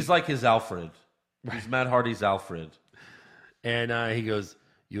He's like his Alfred. He's Matt Hardy's Alfred. And he goes,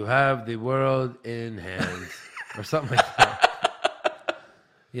 "You have the world in hands," or something like that.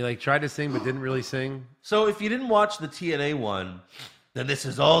 He like tried to sing but didn't really sing. So if you didn't watch the TNA one, then this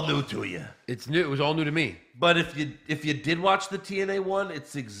is all new to you. It's new. It was all new to me. But if you did watch the TNA one,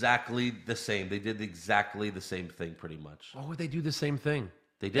 it's exactly the same. They did exactly the same thing pretty much. Why would they do the same thing?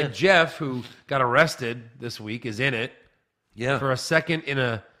 They did. And Jeff, who got arrested this week, is in it Yeah. for a second in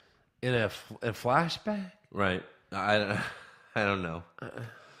a flashback. Right. I don't know.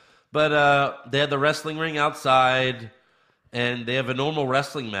 But they had the wrestling ring outside, and they have a normal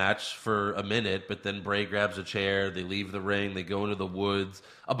wrestling match for a minute, but then Bray grabs a chair, they leave the ring, they go into the woods.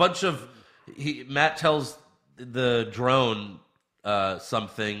 A bunch of... Matt tells the drone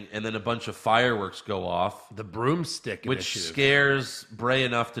something, and then a bunch of fireworks go off, The broomstick which initiative. scares Bray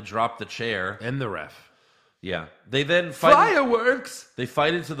enough to drop the chair. And the ref. Yeah. They then fight... Fireworks! They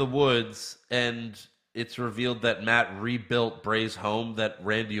fight into the woods, and it's revealed that Matt rebuilt Bray's home that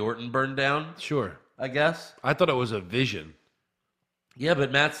Randy Orton burned down, Sure. I guess. I thought it was a vision. Yeah,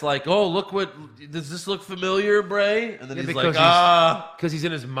 but Matt's like, oh, look what... Does this look familiar, Bray? And then Yeah, he's because like, Because he's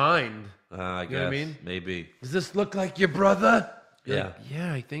in his mind. I guess. know what I mean? Maybe. Does this look like your brother? Yeah.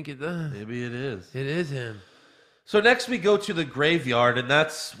 Yeah, I think it does. Maybe it is. It is him. So next we go to the graveyard, and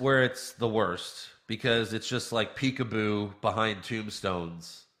that's where it's the worst, because it's just like peekaboo behind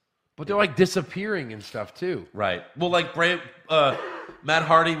tombstones. But they're like disappearing and stuff too. Right. Well, like Matt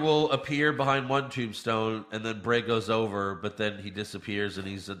Hardy will appear behind one tombstone, and then Bray goes over, but then he disappears and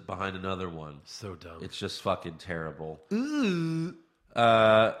he's behind another one. So dumb. It's just fucking terrible. Ooh.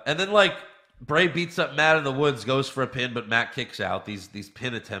 And then like Bray beats up Matt in the woods, goes for a pin, but Matt kicks out. These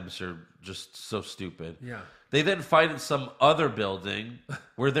pin attempts are just so stupid. Yeah. They then fight in some other building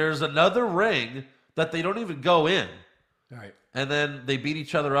where there's another ring that they don't even go in. All right. And then they beat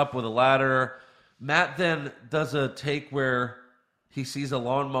each other up with a ladder. Matt then does a take where he sees a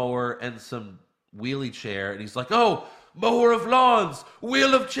lawnmower and some wheelie chair, and he's like, oh, mower of lawns,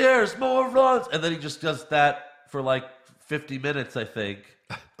 wheel of chairs, mower of lawns. And then he just does that for like 50 minutes, I think.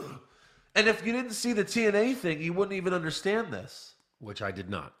 And if you didn't see the TNA thing, you wouldn't even understand this. Which I did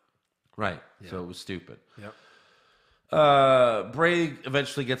not. Right. Yeah. So it was stupid. Yep. Bray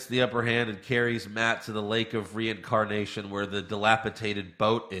eventually gets the upper hand and carries Matt to the Lake of Reincarnation where the dilapidated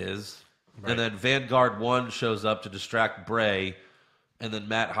boat is. Right. And then Vanguard 1 shows up to distract Bray. And then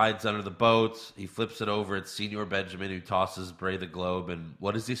Matt hides under the boat. He flips it over. It's Senior Benjamin who tosses Bray the globe. And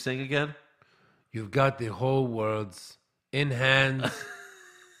what does he sing again? You've got the whole world's in hands.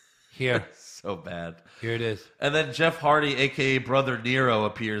 Here. So bad. Here it is. And then Jeff Hardy, a.k.a. Brother Nero,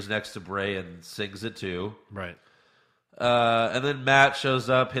 appears next to Bray and sings it too. Right. And then Matt shows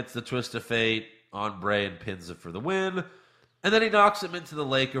up, hits the Twist of Fate on Bray and pins it for the win. And then he knocks him into the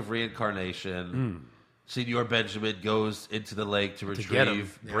Lake of Reincarnation. Senior Benjamin goes into the lake to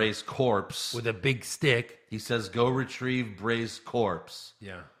retrieve Bray's corpse. With a big stick. He says, go retrieve Bray's corpse.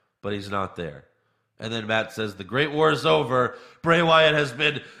 Yeah. But he's not there. And then Matt says, the Great War is over. Bray Wyatt has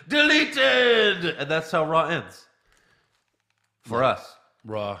been deleted. And that's how Raw ends. For us.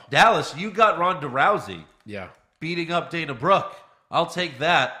 Raw. Dallas, you got Ronda Rousey. Yeah. Beating up Dana Brooke. I'll take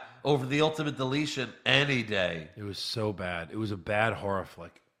that over the Ultimate Deletion any day. It was so bad. It was a bad horror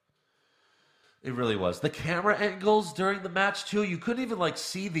flick. It really was. The camera angles during the match, too, you couldn't even, like,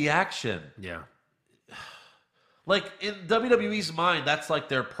 see the action. Yeah. Like, in WWE's mind, that's, like,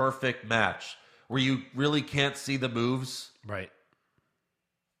 their perfect match, where you really can't see the moves. Right.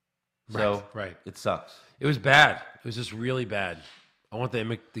 So, right. It sucks. It was bad. It was just really bad. I want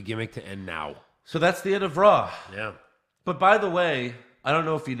the gimmick to end now. So that's the end of Raw. Yeah. But by the way, I don't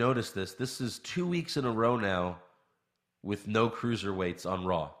know if you noticed this. This is 2 weeks in a row now with no cruiserweights on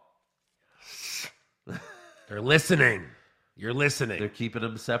Raw. They're listening. You're listening. They're keeping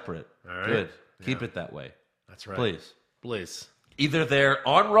them separate. All right. Good. Keep it that way. That's right. Please. Please. Either they're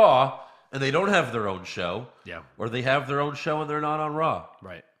on Raw and they don't have their own show. Yeah. Or they have their own show and they're not on Raw.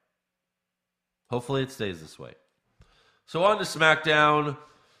 Right. Hopefully it stays this way. So on to SmackDown.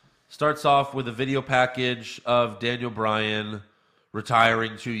 Starts off with a video package of Daniel Bryan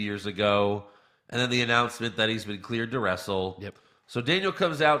retiring 2 years ago, and then the announcement that he's been cleared to wrestle. Yep. So Daniel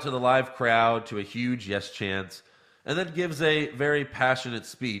comes out to the live crowd to a huge yes chant, and then gives a very passionate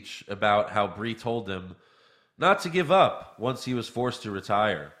speech about how Brie told him not to give up once he was forced to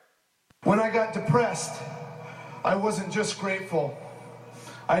retire. When I got depressed, I wasn't just grateful.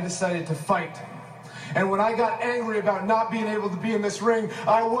 I decided to fight. And when I got angry about not being able to be in this ring,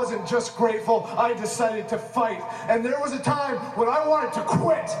 I wasn't just grateful, I decided to fight. And there was a time when I wanted to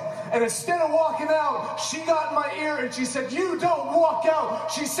quit. And instead of walking out, she got in my ear and she said, you don't walk out.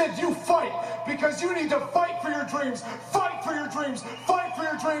 She said, you fight, because you need to fight for your dreams. Fight for your dreams. Fight for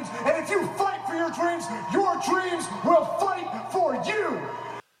your dreams. And if you fight for your dreams will fight for you.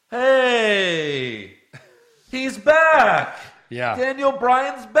 Hey, he's back. Yeah. Daniel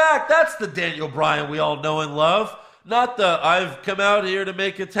Bryan's back. That's the Daniel Bryan we all know and love. Not the I've come out here to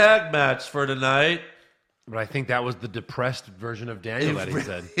make a tag match for tonight. But I think that was the depressed version of Daniel that he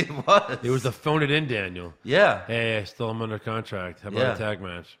said. It was. It was the phone it in Daniel. Yeah. Hey, I still am under contract. How about Yeah. a tag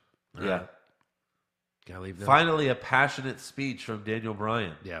match? All Yeah. right. Gotta leave now. Finally, a passionate speech from Daniel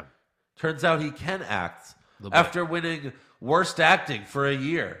Bryan. Yeah. Turns out he can act Little bit. after winning worst acting for a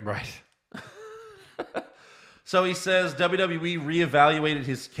year. Right. So he says WWE reevaluated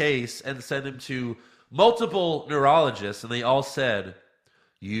his case and sent him to multiple neurologists, and they all said,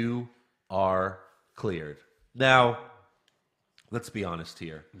 you are cleared. Now, let's be honest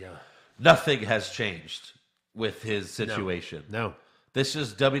here. Yeah. Nothing has changed with his situation. No. This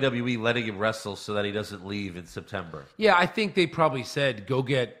is WWE letting him wrestle so that he doesn't leave in September. Yeah, I think they probably said, go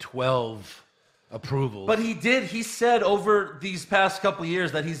get 12 approvals. But he did. He said over these past couple of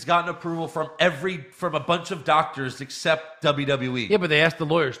years that he's gotten approval from a bunch of doctors except WWE. Yeah, but they asked the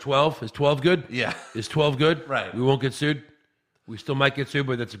lawyers, 12? Is 12 good? Yeah. Is 12 good? Right. We won't get sued? We still might get sued,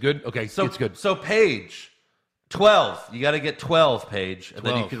 but that's good? Okay, So it's good. So Paige, 12. You got to get 12, Paige, and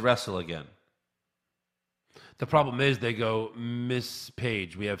then you 12. can wrestle again. The problem is they go, Miss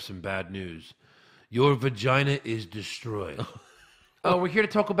Page, we have some bad news. Your vagina is destroyed. Oh, we're here to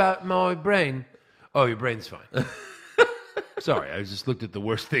talk about my brain. Oh, your brain's fine. Sorry, I just looked at the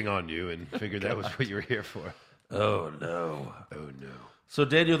worst thing on you and figured that was what you were here for. Oh, no. Oh, no. So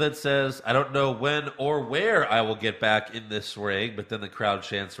Daniel then says, I don't know when or where I will get back in this ring, but then the crowd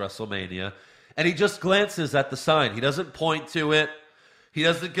chants WrestleMania. And he just glances at the sign. He doesn't point to it. He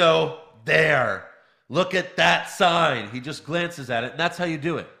doesn't go, there, look at that sign. He just glances at it, and that's how you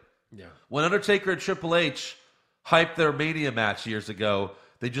do it. Yeah. When Undertaker and Triple H hyped their Mania match years ago,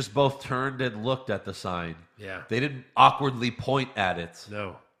 they just both turned and looked at the sign. Yeah. They didn't awkwardly point at it,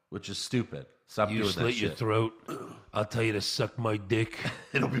 No. which is stupid. Stop You doing that slit shit. your throat. I'll tell you to suck my dick.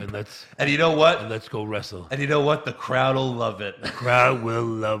 And you know what? Let's go wrestle. And you know what? The crowd will love it. Crowd will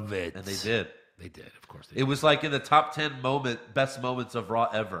love it. And they did. They did, of course they It did. was like in the top 10 best moments of Raw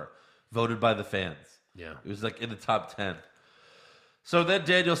ever, voted by the fans. Yeah. It was like in the top 10. So then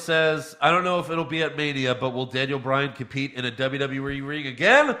Daniel says, I don't know if it'll be at Mania, but will Daniel Bryan compete in a WWE ring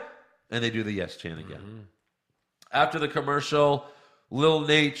again? And they do the yes chant again. Mm-hmm. After the commercial, Lil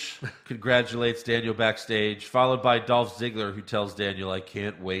Nate congratulates Daniel backstage, followed by Dolph Ziggler, who tells Daniel, I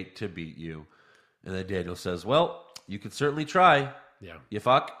can't wait to beat you. And then Daniel says, well, you can certainly try. Yeah. You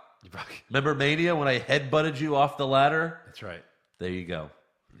fuck? Remember Mania when I headbutted you off the ladder? That's right. There you go.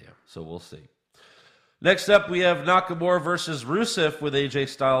 Yeah. So we'll see. Next up, we have Nakamura versus Rusev with AJ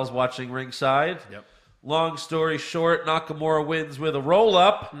Styles watching ringside. Yep. Long story short, Nakamura wins with a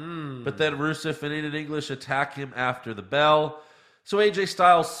roll-up, but then Rusev and Aiden English attack him after the bell. So AJ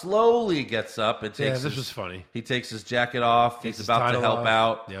Styles slowly gets up and takes this was funny. He takes his jacket off. Takes He's his about to title help off.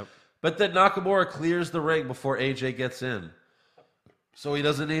 out. Yep. But then Nakamura clears the ring before AJ gets in. So he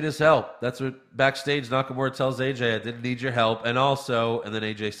doesn't need his help. That's what backstage Nakamura tells AJ, I didn't need your help. And also, and then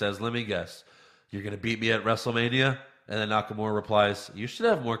AJ says, let me guess, you're going to beat me at WrestleMania? And then Nakamura replies, you should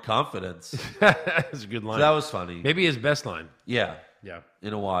have more confidence. That's a good line. So that was funny. Maybe his best line. Yeah, Yeah.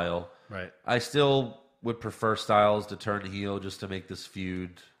 in a while. Right. I still would prefer Styles to turn heel just to make this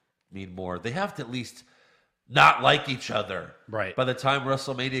feud mean more. They have to at least not like each other. Right. By the time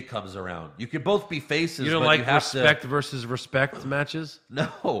WrestleMania comes around. You could both be faces, You don't but like you have respect versus respect matches?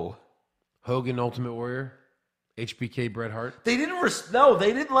 No. Hogan, Ultimate Warrior? HBK, Bret Hart? They didn't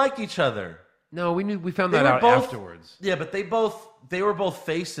they didn't like each other. No, we found They that were out both- afterwards. Yeah, but they were both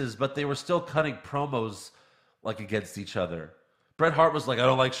faces, but they were still cutting promos like against each other. Bret Hart was like, I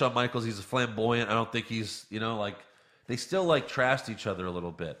don't like Shawn Michaels, he's a flamboyant. I don't think he's, like they still like trashed each other a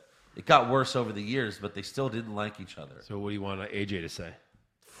little bit. It got worse over the years, but they still didn't like each other. So what do you want AJ to say?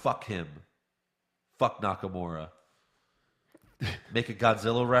 Fuck him. Fuck Nakamura. Make a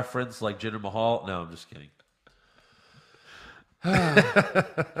Godzilla reference like Jinder Mahal. No, I'm just kidding.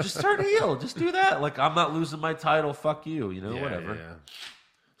 Just turn heel. Just do that. Like, I'm not losing my title. Fuck you. You know, whatever. Yeah.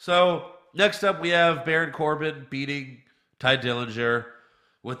 So, next up, we have Baron Corbin beating Ty Dillinger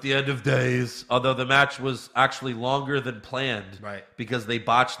with the End of Days. Although the match was actually longer than planned. Right. Because they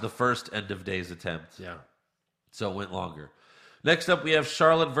botched the first End of Days attempt. Yeah. So it went longer. Next up, we have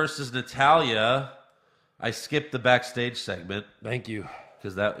Charlotte versus Natalya. I skipped the backstage segment Thank you.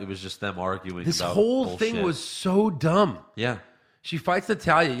 because it was just them arguing. This about whole bullshit. thing was so dumb. Yeah. She fights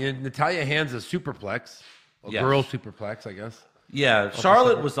Natalya. And Natalya hands a superplex. A Yes. girl superplex, I guess. Yeah,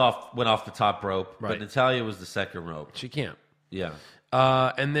 Charlotte went off the top rope, Right. but Natalya was the second rope. She can't. Yeah.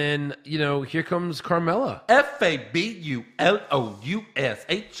 And then, here comes Carmella.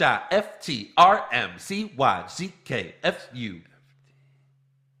 FABULOUSHIFTRMCYGKFU.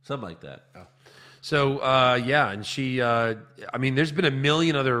 Something like that. So, and she, there's been a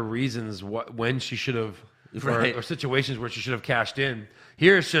million other reasons when she should have, Right. or situations where she should have cashed in.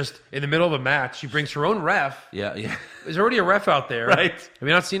 Here it's just in the middle of a match. She brings her own ref. Yeah. There's already a ref out there. Right. Have you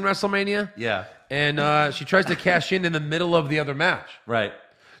not seen WrestleMania? Yeah. And she tries to cash in the middle of the other match. Right.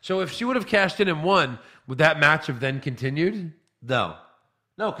 So if she would have cashed in and won, would that match have then continued? No,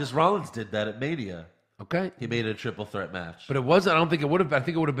 because Rollins did that at Mania. Okay. He made it a triple threat match. But it wasn't. I don't think it would have. I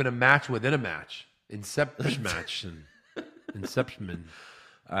think it would have been a match within a match. Inception match. Inception.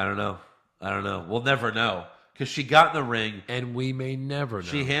 I don't know. We'll never know. Because she got in the ring. And we may never know.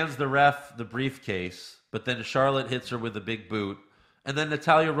 She hands the ref the briefcase, but then Charlotte hits her with a big boot. And then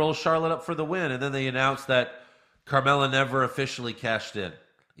Natalya rolls Charlotte up for the win. And then they announce that Carmella never officially cashed in,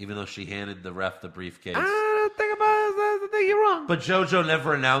 even though she handed the ref the briefcase. I don't think about it. I think you're wrong. But JoJo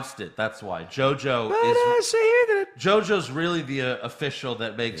never announced it. That's why. She handed it. JoJo's really the official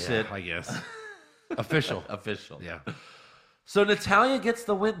that makes it I guess. Official. official. Yeah. So Natalya gets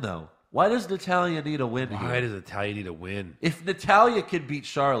the win, though. Why does Natalya need a win here? Why does Natalya need a win? If Natalya can beat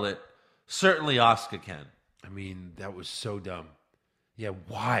Charlotte, certainly Asuka can. I mean, that was so dumb. Yeah,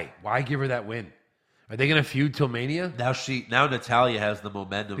 why? Why give her that win? Are they going to feud till Mania? Now Natalya has the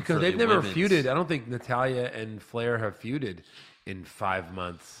momentum Because for they've the never women's. feuded. I don't think Natalya and Flair have feuded in 5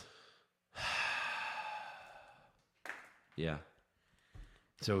 months. Yeah.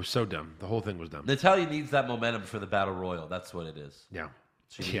 So dumb. The whole thing was dumb. Natalya needs that momentum for the Battle Royal. That's what it is. Yeah.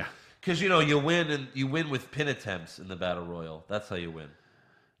 Yeah. Because, you win with pin attempts in the Battle Royal. That's how you win.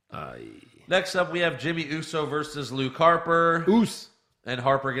 Next up, we have Jimmy Uso versus Luke Harper. Oos. And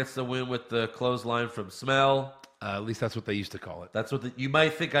Harper gets the win with the clothesline from Smell. At least that's what they used to call it. That's what you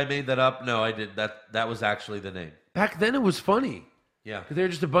might think I made that up. No, I did. That was actually the name. Back then it was funny. Yeah. Because they were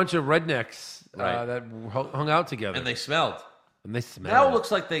just a bunch of rednecks Right. that hung out together. And they smelled. And they smelled. Now it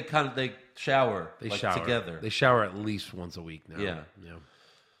looks like they shower. They like shower together. They shower at least once a week now. Yeah. Yeah.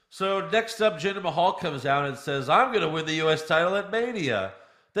 So next up, Jinder Mahal comes out and says, I'm going to win the U.S. title at Mania.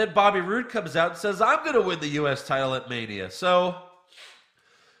 Then Bobby Roode comes out and says, I'm going to win the U.S. title at Mania. So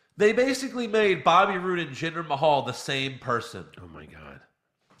they basically made Bobby Roode and Jinder Mahal the same person. Oh, my God.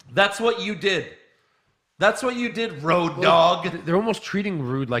 That's what you did. That's what you did, Road Dog. They're almost treating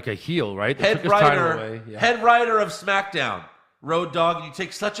Rude like a heel, right? They Head took his title writer, away. Yeah. head writer of SmackDown, Road Dog. You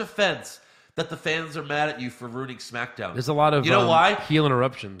take such offense that the fans are mad at you for ruining SmackDown. There's a lot of why? heel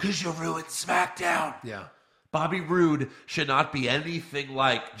interruptions. Because you ruined SmackDown. Yeah. Bobby Roode should not be anything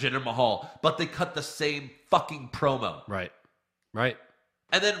like Jinder Mahal, but they cut the same fucking promo. Right. Right.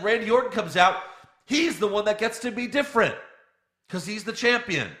 And then Randy Orton comes out. He's the one that gets to be different because he's the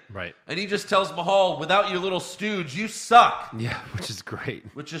champion. Right. And he just tells Mahal, without your little stooge, you suck. Yeah, which is great.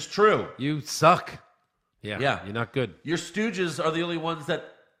 Which is true. You suck. Yeah. Yeah. You're not good. Your stooges are the only ones that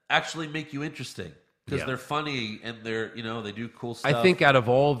actually make you interesting because Yeah. they're funny and they're, they do cool stuff. I think out of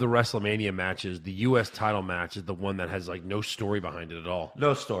all of the WrestleMania matches, the U.S. title match is the one that has like no story behind it at all.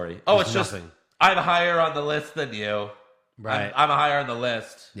 No story. Oh, There's it's just, nothing. I'm higher on the list than you. Right. I'm higher on the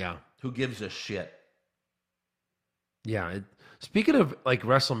list. Yeah. Who gives a shit? Yeah. Speaking of like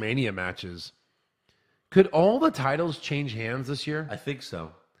WrestleMania matches, could all the titles change hands this year? I think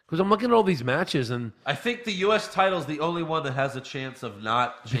so. Because I'm looking at all these matches and I think the U.S. title's the only one that has a chance of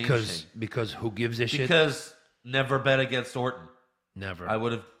not changing. because who gives a shit? Because never bet against Orton. Never. I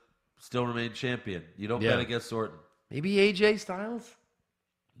would have still remained champion. You don't Yeah. bet against Orton. Maybe AJ Styles?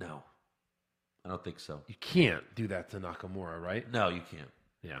 No. I don't think so. You can't do that to Nakamura, right? No, you can't.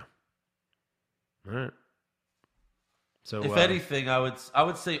 Yeah. All right. So If anything, I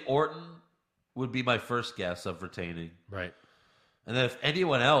would say Orton would be my first guess of retaining. right. And then if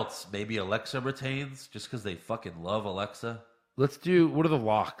anyone else, maybe Alexa retains, just because they fucking love Alexa. Let's do what are the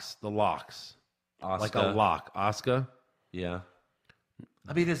locks? The locks. Asuka. Like a lock. Asuka. Yeah.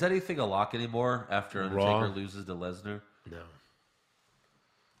 I mean, is anything a lock anymore after Undertaker Raw. loses to Lesnar?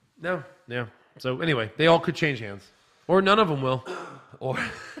 No. Yeah. So anyway, they all could change hands. Or none of them will. Or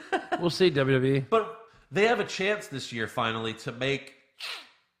We'll see, WWE. But they have a chance this year, finally, to make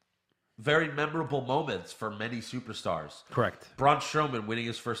very memorable moments for many superstars. Correct. Braun Strowman winning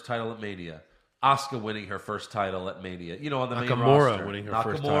his first title at Mania. Asuka winning her first title at Mania. You know, on the main Nakamura roster. winning her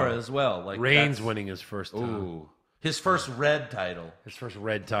first Nakamura title. as well. Like Reigns that's- winning his first title. Ooh. His first red title. His first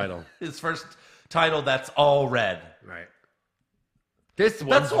red title. His first title that's all red. Right. This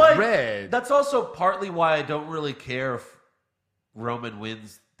one's That's why. red. That's also partly why I don't really care if Roman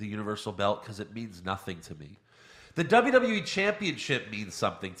wins the Universal Belt, because it means nothing to me. The WWE Championship means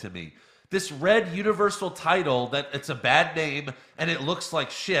something to me. This red Universal title, that it's a bad name and it looks like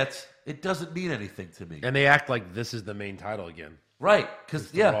shit, it doesn't mean anything to me. And they act like this is the main title again. Right, because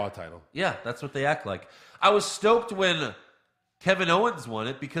It's the Raw title. Yeah, that's what they act like. I was stoked when Kevin Owens won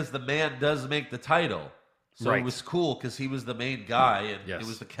it because the man does make the title. So Right. it was cool because he was the main guy, and Yes. it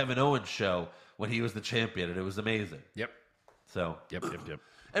was the Kevin Owens show when he was the champion, and it was amazing. Yep. So, Yep.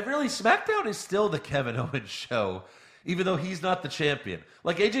 and really, SmackDown is still the Kevin Owens show, even though he's not the champion.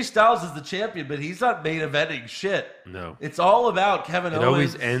 Like, AJ Styles is the champion, but he's not main eventing shit. No. It's all about Kevin It Owens.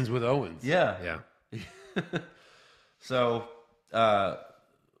 always ends with Owens. Yeah. Yeah. So,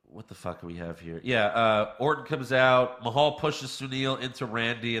 what the fuck do we have here? Yeah, Orton comes out. Mahal pushes Sunil into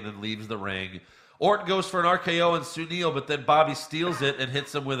Randy and then leaves the ring. Orton goes for an RKO on Sunil, but then Bobby steals it and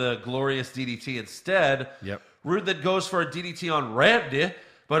hits him with a glorious DDT instead. Yep. Rude then goes for a DDT on Randy,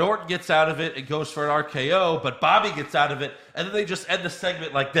 but Orton gets out of it and goes for an RKO, but Bobby gets out of it, and then they just end the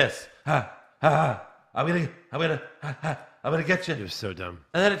segment like this. I'm gonna get you. It was so dumb.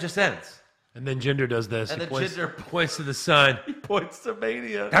 And then it just ends. And then Jinder does this. And He then points, Jinder points to the sign. He points to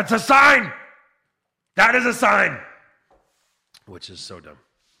Mania. That's a sign! That is a sign! Which is so dumb.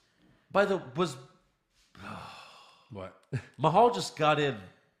 By the was What? Mahal just got in.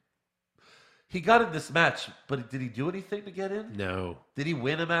 He got in this match, but did he do anything to get in? No. Did he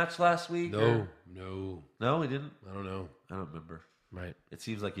win a match last week? No. No, he didn't. I don't know. I don't remember. Right. It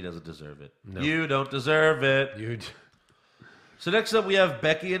seems like he doesn't deserve it. No. You don't deserve it. Dude. So next up, we have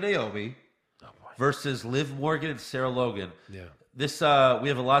Becky and Naomi Oh, boy. versus Liv Morgan and Sarah Logan. Yeah. This we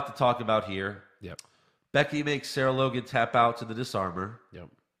have a lot to talk about here. Yep. Becky makes Sarah Logan tap out to the disarmer. Yep.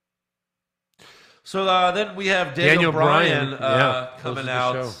 So then we have Daniel Bryan coming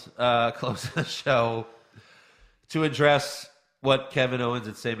out, closing the show to address what Kevin Owens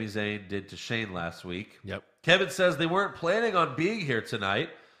and Sami Zayn did to Shane last week. Yep. Kevin says they weren't planning on being here tonight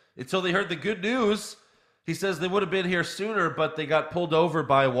until they heard the good news. He says they would have been here sooner, but they got pulled over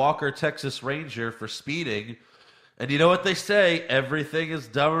by a Walker Texas Ranger for speeding. And you know what they say? Everything is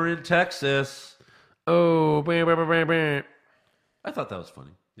dumber in Texas. Oh, bah, bah, bah, bah, bah. I thought that was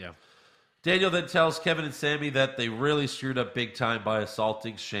funny. Yeah. Daniel then tells Kevin and Sami that they really screwed up big time by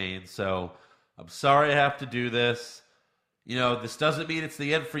assaulting Shane. So I'm sorry I have to do this. You know, this doesn't mean it's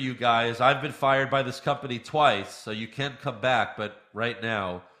the end for you guys. I've been fired by this company twice, so you can come back. But right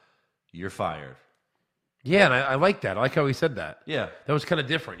now, you're fired. Yeah, and I like that. I like how he said that. Yeah. That was kind of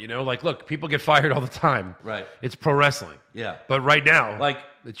different, you know? Like, look, people get fired all the time. Right. It's pro wrestling. Yeah. But right now, Like,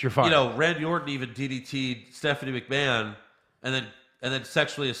 it's your fire. you know, Randy Orton even DDT'd Stephanie McMahon and then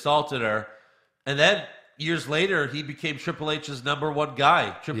sexually assaulted her. And then years later, he became Triple H's number one guy.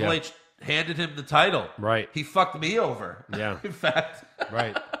 Triple Yeah. H handed him the title. Right. He fucked me over. Yeah. In fact.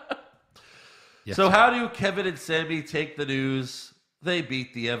 Right. Yes. So how do Kevin and Sami take the news? They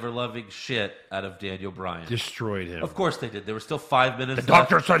beat the ever-loving shit out of Daniel Bryan. Destroyed him. Of course they did. There were still 5 minutes The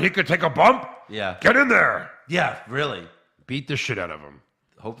left. doctor said he could take a bump. Yeah. Get in there. Yeah, really. Beat the shit out of him.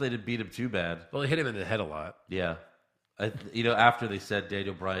 Hope they didn't beat him too bad. Well, he hit him in the head a lot. Yeah. After they said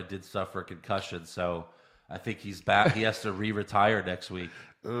Daniel Bryan did suffer a concussion, so I think he's back. He has to re-retire next week.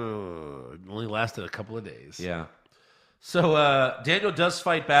 Only lasted a couple of days. Yeah. So Daniel does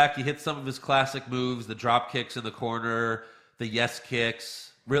fight back. He hits some of his classic moves, the drop kicks in the corner, the yes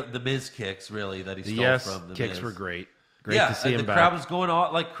kicks, the Miz kicks, really, that he The stole yes from the kicks Miz. were great. Great Yeah, to see and him the crowd back. was going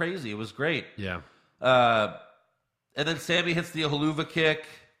on like crazy. It was great. Yeah. And then Sami hits the Haluva kick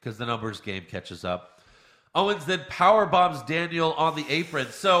because the numbers game catches up. Owens then power bombs Daniel on the apron.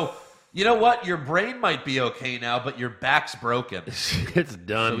 So, you know what? Your brain might be okay now, but your back's broken. It's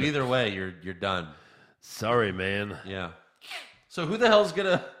done. So either way, you're done. Sorry, man. Yeah. So who the hell's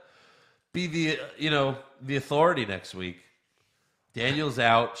gonna be the authority next week? Daniel's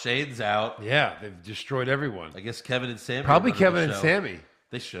out. Shane's out. Yeah, they've destroyed everyone. I guess Kevin and Sami. Probably are running Kevin the and show. Sami.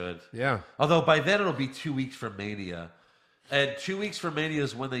 They should. Yeah. Although by then it'll be 2 weeks from Mania. And 2 weeks from Mania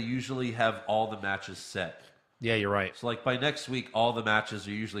is when they usually have all the matches set. Yeah, you're right. So, like, by next week, all the matches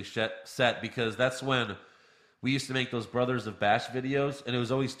are usually set because that's when we used to make those Brothers of Bash videos, and it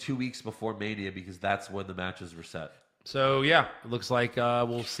was always 2 weeks before Mania because that's when the matches were set. So, yeah, it looks like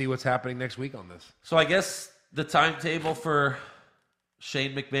we'll see what's happening next week on this. So, I guess the timetable for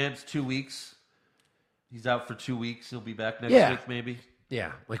Shane McMahon's 2 weeks. He's out for 2 weeks. He'll be back next week, maybe.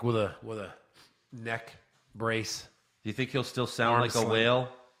 Yeah, like with a neck brace. Do you think he'll still sound Arm like sling. a whale?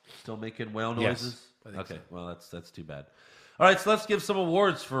 Still making whale noises? Yes, I think okay, so. well, that's too bad. All right, so let's give some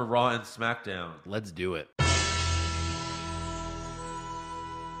awards for Raw and SmackDown. Let's do it.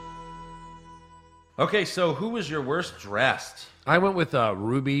 Okay, so who was your worst dressed? I went with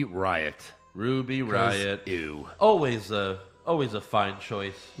Ruby Riott. Ruby Riott. Ew. Always a fine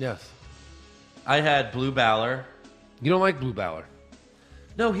choice. Yes. I had Blue Balor. You don't like Blue Balor?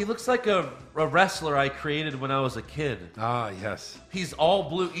 No, he looks like a wrestler I created when I was a kid. Ah, yes. He's all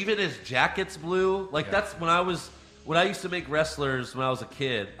blue. Even his jacket's blue. Like, that's when I used to make wrestlers when I was a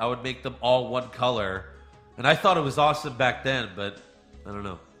kid, I would make them all one color. And I thought it was awesome back then, but I don't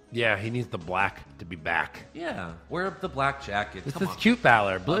know. Yeah, he needs the black to be back. Yeah, wear the black jacket. This Come is on. cute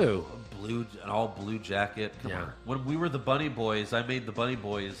Balor, blue. An all blue jacket. Come on. When we were the Bunny Boys, I made the Bunny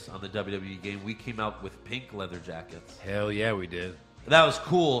Boys on the WWE game. We came out with pink leather jackets. Hell yeah, we did. That was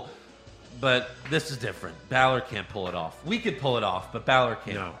cool, but this is different. Balor can't pull it off. We could pull it off, but Balor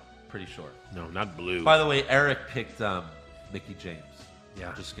can't. No. Pretty sure. No, not blue. By the way, Eric picked Mickie James. Yeah.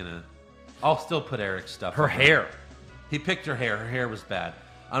 I'm just gonna. I'll still put Eric's stuff. Her on hair. He picked her hair. Her hair was bad.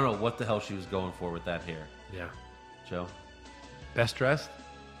 I don't know what the hell she was going for with that hair. Yeah. Joe? Best dressed?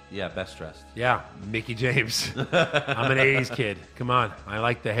 Yeah, best dressed. Yeah, Mickie James. I'm an 80s kid. Come on. I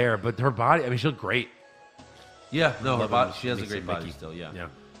like the hair, but her body, I mean, she looked great. Yeah, no, her Love body, it. she has a Mixie great body Mickie. still, yeah. Yeah.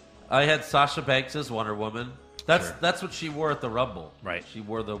 I had Sasha Banks as Wonder Woman. That's Sure. that's what she wore at the Rumble. Right. She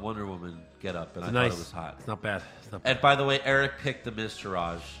wore the Wonder Woman get-up, and It's I nice. thought it was hot. It's not bad. It's not bad. And by the way, Eric picked the Miz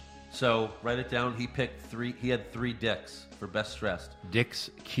Taraj. So write it down. He picked three. He had 3 dicks for best dressed. Dicks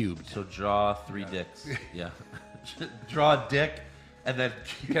cubed. So draw 3 dicks. Yeah. Draw a dick, and then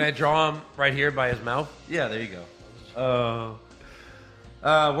Can I draw him right here by his mouth? yeah, there you go.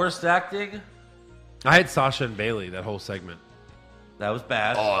 Worst acting. I had Sasha and Bailey that whole segment. That was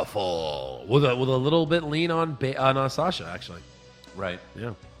bad. Awful. With a little bit lean on Sasha actually. Right.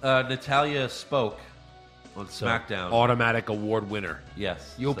 Yeah. Natalia spoke on So, SmackDown. Automatic award winner.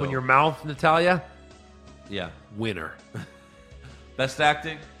 Yes. You open so- your mouth, Natalia. Yeah. Winner. Best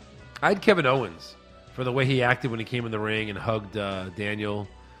acting. I had Kevin Owens for the way he acted when he came in the ring and hugged Daniel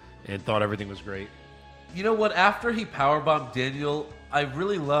and thought everything was great. You know what? After he powerbombed Daniel, I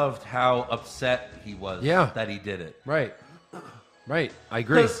really loved how upset he was that he did it. Right. Right. I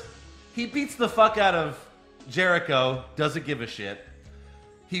agree. Because he beats the fuck out of Jericho, doesn't give a shit.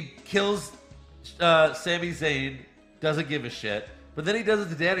 He kills Sami Zayn, doesn't give a shit. But then he does it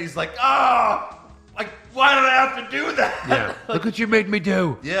to Daniel. He's like, like, why did I have to do that? Yeah. Look what you made me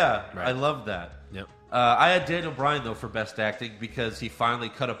do. Yeah, Right. I love that. Yep. I had Daniel Bryan, though, for best acting because he finally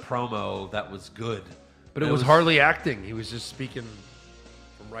cut a promo that was good. But it was hardly acting. He was just speaking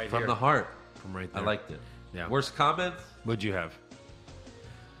from right from here. the heart. From right I there. liked it. Yeah. Worst comments? What'd you have?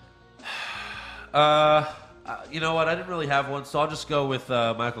 You know what? I didn't really have one, so I'll just go with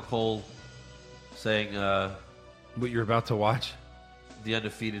Michael Cole saying What you're about to watch? the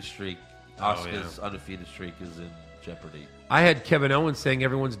undefeated streak, Asuka's undefeated streak is in jeopardy. I had Kevin Owens saying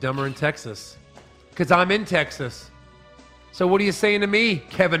everyone's dumber in Texas. Because I'm in Texas. So what are you saying to me,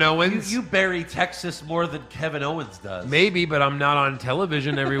 Kevin Owens? You bury Texas more than Kevin Owens does. Maybe, but I'm not on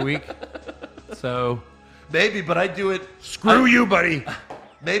television every week. So Maybe, but I do it. screw you, buddy.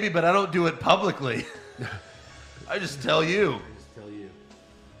 Maybe, but I don't do it publicly. I just tell you.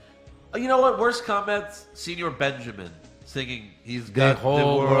 You know what? Worst comments? Senior Benjamin singing "He's The got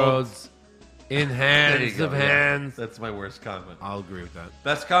whole world." world's in There you hands go, of yeah. hands. That's my worst comment. I'll agree with that.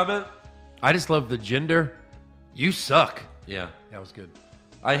 Best comment? I just love the gender. You suck. Yeah. That was good.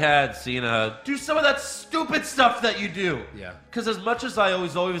 I had Cena do some of that stupid stuff that you do. Yeah. Because as much as I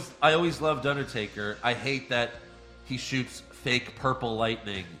always loved Undertaker, I hate that he shoots fake purple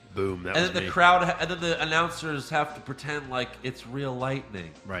lightning. Boom. That And was then me. the crowd, and then the announcers have to pretend like it's real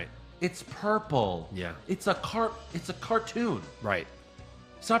lightning. Right. It's purple. Yeah. It's a cartoon. Right.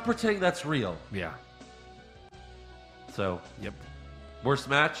 Stop pretending that's real. Yeah. So, Yep. worst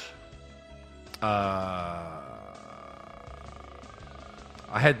match?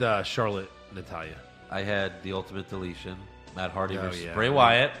 I had Charlotte Natalia. I had the Ultimate Deletion. Matt Hardy Oh, versus yeah. Bray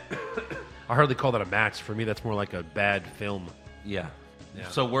Wyatt. I hardly call that a match. For me, that's more like a bad film. Yeah. Yeah.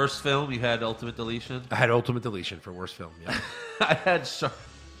 So worst film, you had Ultimate Deletion. I had Ultimate Deletion for worst film. Yeah. I had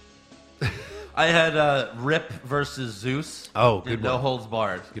I had Rip versus Zeus. Oh, good No one. holds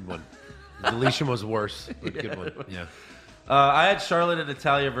barred. Good one. The deletion was worse, but good one. Yeah. I had Charlotte and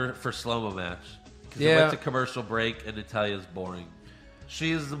Natalya for slow-mo match. Because it went to commercial break, and Natalya's boring.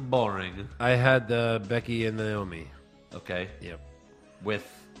 She is boring. I had Becky and Naomi. Okay. Yep. With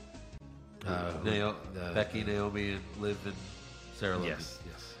Becky, Naomi, and Liv and Sarah Logan. Yes.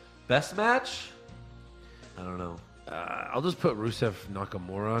 Best match? I don't know. I'll just put Rusev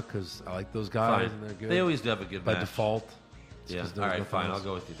Nakamura because I like those guys Fine. and they're good. They always do have a good by match. default. Yeah. 'Cause All there's right, nothing fine. else. I'll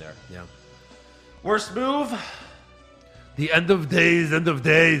go with you there. Yeah. Worst move? The end of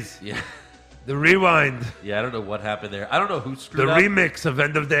days. Yeah. The rewind. Yeah, I don't know what happened there. I don't know who The screwed up. remix of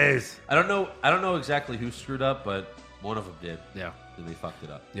End of Days. I don't know exactly who screwed up, but one of them did. Yeah. And they fucked it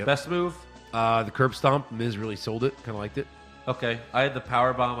up. Yep. Best move? The curb stomp. Miz really sold it. Kind of liked it. Okay. I had the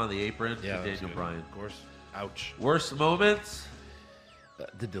power bomb on the apron to that was Daniel good. Bryan. Of course. Ouch. Worst moments?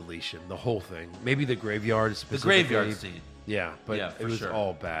 The deletion. The whole thing. Maybe the graveyard The specifically. graveyard scene. Yeah, but Yeah, it for was sure.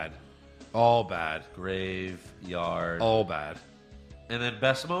 all bad. All bad. Graveyard. All bad. And then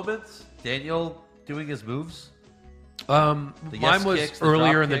best moments? Daniel doing his moves? Mine yes was kicks, the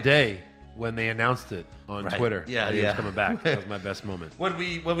earlier drop in the kicks. day when they announced it on Right. Twitter. Yeah, that he yeah. was coming back. That was my best moment. When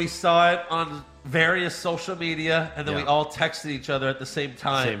we saw it on various social media, and then we Yeah. all texted each other at the same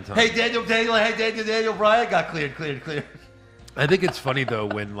time. Same time. Hey, Daniel, hey, Daniel Bryan got cleared. I think it's funny though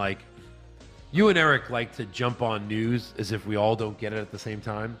when like you and Eric like to jump on news as if we all don't get it at the same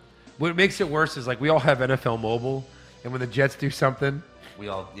time. What makes it worse is like we all have NFL Mobile, and when the Jets do something, We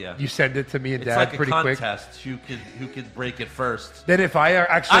all, yeah. you send it to me and It's Dad like a pretty quick. contest. Who can break it first? Then if I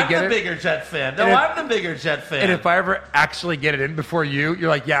actually I'm get the it, bigger Jet fan. No, And if- I'm the bigger Jet fan. and if I ever actually get it in before you, you're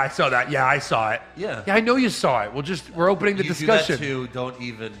like, yeah, I saw that. Yeah, I saw it. Yeah. I know you saw it. We're opening the you discussion. do that too, don't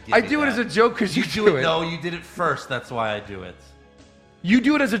even. Give I me do it that. as a joke because you do do it. it. No, you did it first. That's why I do it. You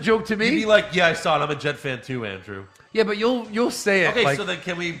do it as a joke to me. You'd be like, yeah, I saw it. I'm a Jet fan too, Andrew. Yeah, but you'll say it. Okay, like, so then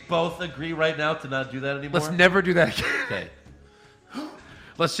can we both agree right now to not do that anymore? let's never do that again. Okay.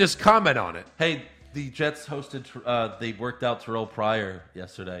 Let's just comment on it. Hey, the Jets hosted. They worked out Terrell Pryor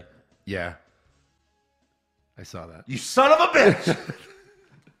yesterday. Yeah. I saw that. You son of a bitch!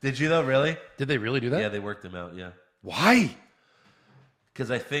 Did you though? Really? Did they really do that? Yeah, they worked him out. Yeah, Why? because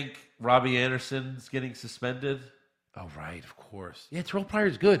I think Robbie Anderson's getting suspended. Oh, right, of course. Yeah, Terrell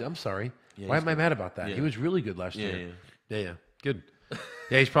Pryor's good. I'm sorry. Yeah, Why he's am I mad about that? Yeah. He was really good last Yeah, year. Yeah. Good.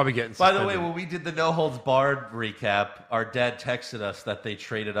 Yeah, he's probably getting By suspended. the way, when we did the no holds barred recap, our dad texted us that they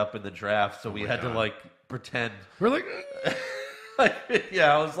traded up in the draft, so we had to like pretend. we're like,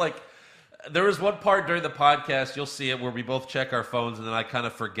 Yeah, I was like, there was one part during the podcast, you'll see it, where we both check our phones, and then I kind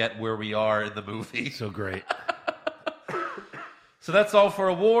of forget where we are in the movie. so great. So that's all for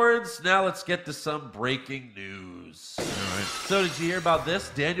awards. Now let's get to some breaking news. All right. So did you hear about this?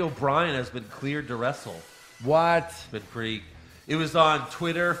 Daniel Bryan has been cleared to wrestle. What? Been pretty. It was on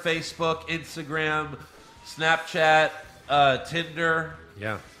Twitter, Facebook, Instagram, Snapchat, Tinder,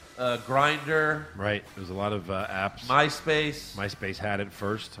 Yeah, Grindr, right. There's a lot of apps. MySpace. MySpace had it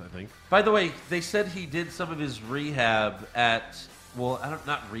first, I think. By the way, they said he did some of his rehab at, well,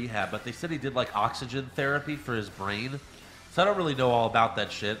 not rehab, but they said he did like oxygen therapy for his brain. So I don't really know all about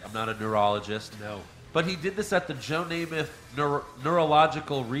that shit. I'm not a neurologist. No. But he did this at the Joe Namath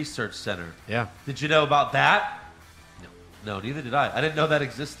Neurological Research Center. Yeah. Did you know about that? No, neither did I. I didn't know that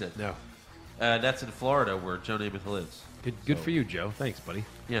existed. No. That's in Florida where Joe Namath lives. Good for you, Joe. Thanks, buddy.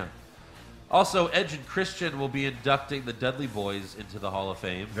 Yeah. Also, Edge and Christian will be inducting the Dudley Boys into the Hall of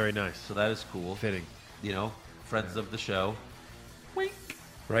Fame. Very nice. So that is cool. Fitting. You know, friends of the show. Wink.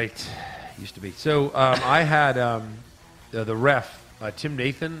 Right. Used to be. So I had the ref, Tim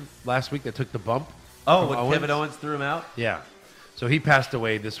Nathan, last week that took the bump. Oh, from when Kevin Owens threw him out? Yeah. So he passed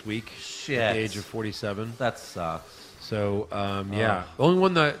away this week Shit. at the age of 47. That sucks. So, yeah. The only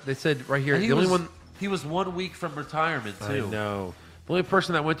one that they said right here, And the only one. He was 1 week from retirement, I too. know. The only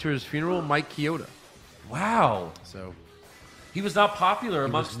person that went to his funeral, Mike Chioda. Wow. So He was not popular he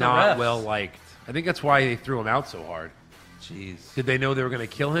amongst was the not refs. well liked. I think that's why they threw him out so hard. Jeez. Did they know they were going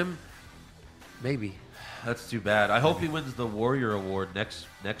to kill him? Maybe. That's too bad. I hope he wins the Warrior Award next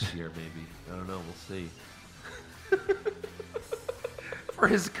year, maybe. I don't know. We'll see. For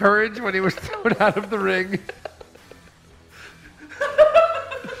his courage when he was thrown out of the ring.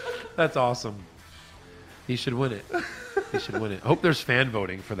 That's awesome. He should win it. He should win it. I hope there's fan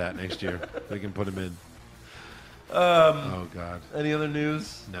voting for that next year. We can put him in. Oh God. Any other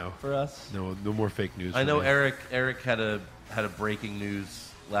news? No. For us? No more fake news. I for know me. Eric had a breaking news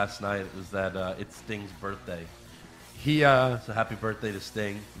last night. It was that it's Sting's birthday. He So happy birthday to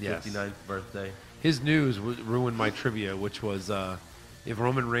Sting. Yes. 59th birthday. his news ruined my trivia, which was if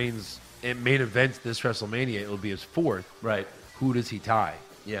Roman Reigns main events this WrestleMania. It'll be his 4th. Right. Who does he tie?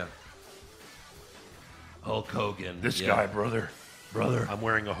 Yeah. Hulk Hogan. This Yeah. guy, brother. I'm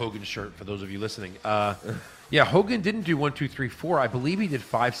wearing a Hogan shirt for those of you listening. Yeah, Hogan didn't do 1, 2, 3, 4. I believe he did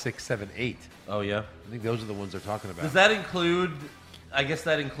 5, 6, 7, 8. Oh, yeah? I think those are the ones they're talking about. Does that include... I guess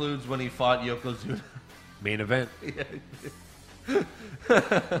that includes when he fought Yokozuna. Main event. All Wait,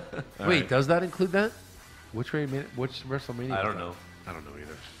 right. does that include that? Which WrestleMania? I don't was that? know. I don't know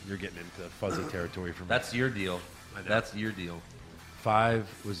either. You're getting into fuzzy territory for me. That's your deal. I know. That's your deal. 5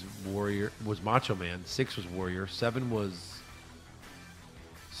 was Macho Man. 6 was Warrior. 7 was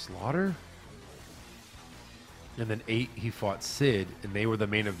Slaughter. And then 8 he fought Sid, and they were the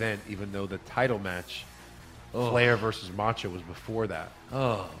main event, even though the title match, Flair versus Macho, was before that.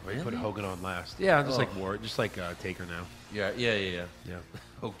 Oh, They really? put Hogan on last. Yeah, just like Taker now. Yeah. Yeah.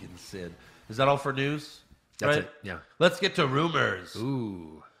 Hogan Sid. Is that all for news? That's right? it, yeah. Let's get to rumors.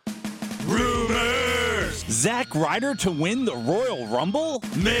 Ooh. Rumors! Zack Ryder to win the Royal Rumble?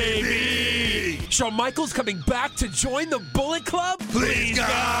 Maybe! Shawn Michaels coming back to join the Bullet Club? Please,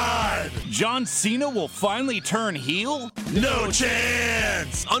 God! John Cena will finally turn heel? No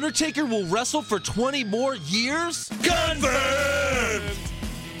chance! Undertaker will wrestle for 20 more years? Confirmed!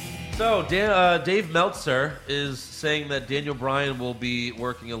 So, Dave Meltzer is saying that Daniel Bryan will be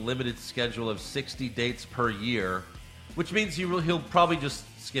working a limited schedule of 60 dates per year, which means he'll probably just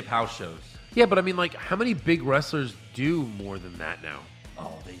skip house shows. Yeah, but I mean, like, how many big wrestlers do more than that now?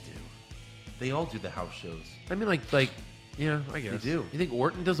 Oh, they do. They all do the house shows. I mean, like, yeah, I guess. They do. You think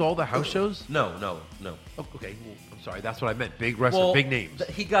Orton does all the house shows? No. Oh, okay, well, I'm sorry. That's what I meant. Big wrestlers, big names.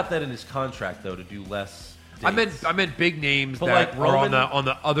 He got that in his contract, though, to do less I dates. meant big names But that like are Roman- on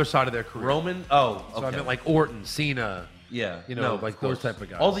the other side of their career. Roman? Oh, okay. So I meant like Orton, Cena. Yeah. You know, no, like of those course. type of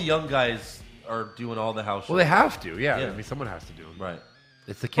guys. All the young guys are doing all the house shows. Well, they have to. Yeah. Yeah. I mean, someone has to do them. Right.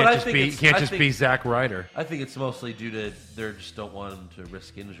 It's the But I can't think just be Zack Ryder. I think it's mostly due to they just don't want him to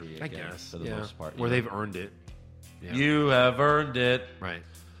risk injury again, I guess for the most part. Where they've earned it. Yeah. You have earned it. Right.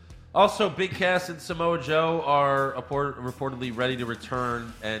 Also, Big Cass and Samoa Joe are reportedly ready to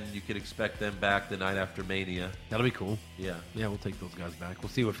return, and you can expect them back the night after Mania. That'll be cool. Yeah. Yeah, we'll take those guys back. We'll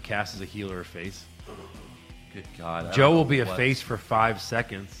see if Cass is a heel or a face. Good God. I Joe don't will know be a what- face for 5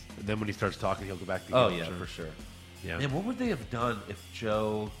 seconds. And then when he starts talking, he'll go back to Oh, heel, yeah, for sure. Yeah. Man, what would they have done if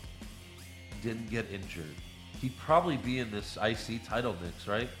Joe didn't get injured? He'd probably be in this IC title mix,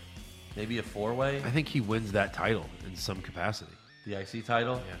 right? Maybe a 4-way? I think he wins that title in some capacity. The IC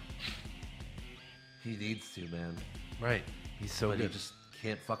title? Yeah. He needs to, man. Right. He's so But good. he just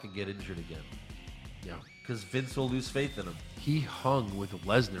can't fucking get injured again. Yeah. Because Vince will lose faith in him. He hung with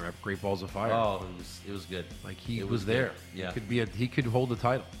Lesnar at Great Balls of Fire. Oh, it was good. Like he It was good. there. Yeah. He could hold the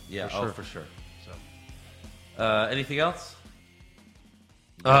title. Yeah, for sure. for sure. So. Anything else?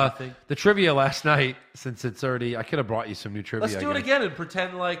 The trivia last night, since it's already, I could have brought you some new trivia. Let's do I it guess. again and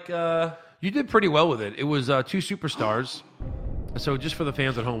pretend like... You did pretty well with it. It was 2 superstars. So just for the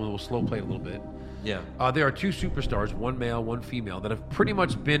fans at home, we'll slow play it a little bit. Yeah. There are 2 superstars, 1 male, 1 female, that have pretty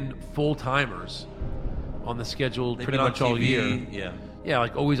much been full-timers on the schedule They've pretty been on much all TV, year. yeah. Yeah,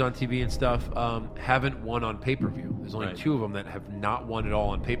 like always on TV and stuff. Haven't won on pay-per-view. There's only Right. 2 of them that have not won at all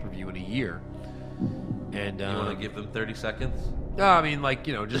on pay-per-view in a year. And You want to give them 30 seconds? No, I mean, like,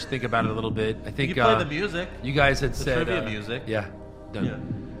 you know, just think about it a little bit. I think You can play the music. You guys had The said trivia music. Yeah, done. Yeah.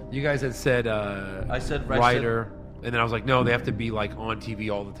 You guys had said I said Ryder, and then I was like, no, they have to be like on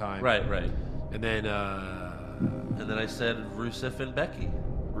TV all the time. Right. And then And then I said Rusev and Becky.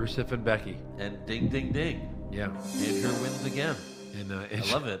 Rusev and Becky. And ding, ding, ding. Yeah. Andrew wins again. And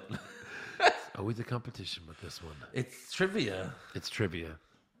I love it. always a competition with this one. It's trivia. It's trivia.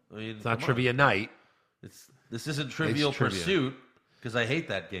 I mean, It's not come on. trivia night. This isn't Trivial trivia. Pursuit because I hate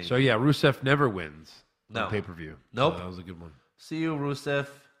that game. So yeah, Rusev never wins No. on pay-per-view. Nope. So that was a good one. See you, Rusev.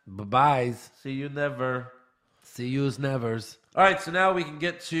 Bye-byes. See you never. See you's nevers. All right, so now we can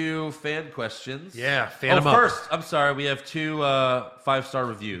get to fan questions. Yeah, fan 'em up. First, I'm sorry, we have 2 5-star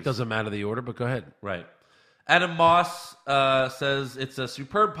reviews. Doesn't matter the order, but go ahead. Right. Adam Moss says, it's a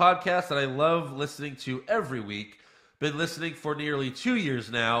superb podcast that I love listening to every week. Been listening for nearly 2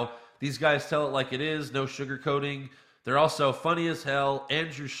 years now. These guys tell it like it is, no sugarcoating. They're also funny as hell.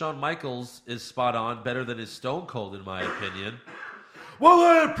 Andrew Shawn Michaels is spot on, better than his Stone Cold, in my opinion. Well,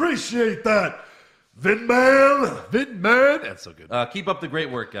 I appreciate that, Vinman. Vidman. That's so good. Keep up the great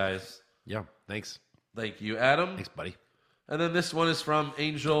work, guys. Yeah, thanks. Thank you, Adam. Thanks, buddy. And then this one is from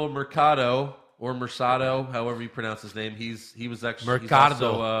Angel Mercado, or Mercado, however you pronounce his name. He was actually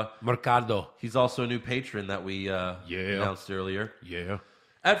Mercado. Mercado. He's also a new patron that we announced earlier. Yeah.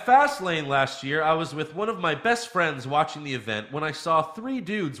 At Fastlane last year, I was with one of my best friends watching the event when I saw 3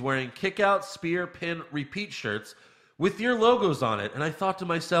 dudes wearing kick-out, spear, pin, repeat shirts with your logos on it. And I thought to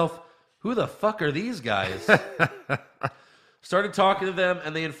myself, who the fuck are these guys? Started talking to them,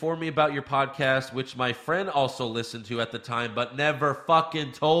 and they informed me about your podcast, which my friend also listened to at the time, but never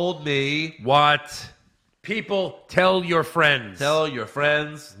fucking told me. What? People, tell your friends. Tell your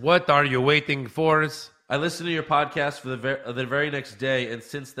friends. What are you waiting for? I listened to your podcast for the very next day, and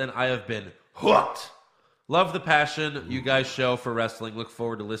since then I have been hooked. Love the passion you guys show for wrestling. Look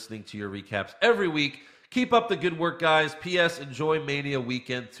forward to listening to your recaps every week. Keep up the good work, guys. P.S. Enjoy Mania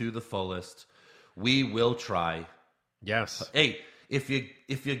weekend to the fullest. We will try. Yes. Hey, if you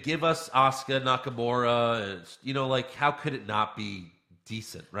give us Asuka, Nakamura, like, how could it not be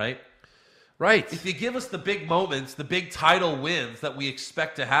decent, right? Right. If you give us the big moments, the big title wins that we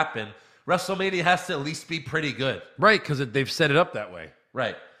expect to happen, WrestleMania has to at least be pretty good. Right, because they've set it up that way.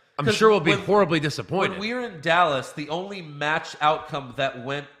 Right. I'm sure we'll be horribly disappointed. When we were in Dallas, the only match outcome that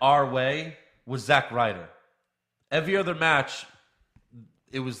went our way was Zack Ryder. Every other match,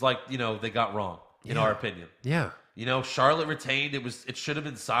 it was like, they got wrong, in our opinion. Yeah. Charlotte retained. It should have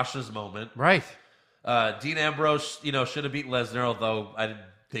been Sasha's moment. Right. Dean Ambrose, should have beat Lesnar, although I didn't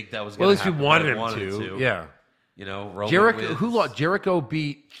think that was going to happen. Well, at least we wanted him to. Yeah. Roman Jericho, wins. who lost? Jericho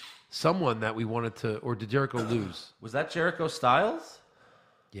beat someone that we wanted to, or did Jericho lose? Was that Jericho Styles?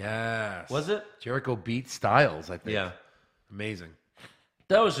 Yes. Was it? Jericho beat Styles, I think. Yeah. Amazing.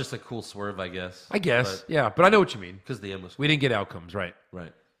 That was just a cool swerve, I guess. But I know what you mean. Because the end was cool. We didn't get outcomes, right.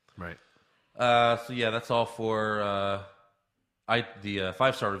 Right. So yeah, that's all for the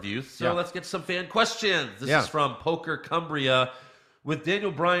 5-star reviews. So let's get some fan questions. This is from Poker Cumbria. With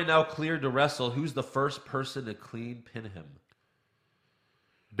Daniel Bryan now cleared to wrestle, who's the first person to clean pin him?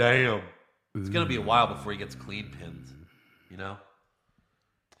 Damn. It's going to be a while before he gets clean pinned,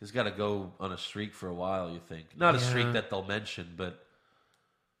 He's got to go on a streak for a while, you think. Not a streak that they'll mention, but...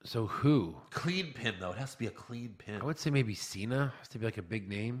 So who? Clean pin, though. It has to be a clean pin. I would say maybe Cena. Has to be like a big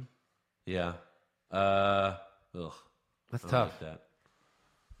name. Yeah. That's tough. Like that.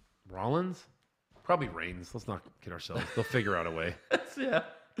 Rollins? Probably Reigns. Let's not kid ourselves. They'll figure out a way. Yeah.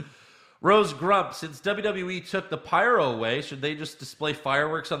 Rose Grump, since WWE took the pyro away, should they just display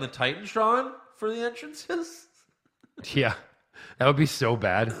fireworks on the Titantron for the entrances? Yeah. That would be so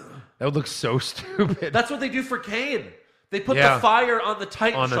bad. That would look so stupid. That's what they do for Kane. They put the fire on the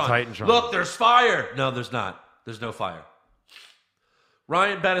Titantron. On the Titantron. Look, there's fire. No, there's not. There's no fire.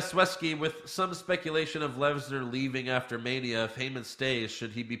 Ryan Batisweski, with some speculation of Lesnar leaving after Mania, if Heyman stays,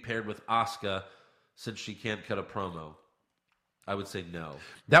 should he be paired with Asuka since she can't cut a promo? I would say no.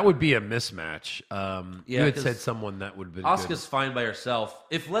 That would be a mismatch. You had 'cause said someone that would have been Asuka's good. fine by herself.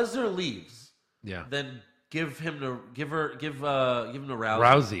 If Lesnar leaves, then give him to Rousey.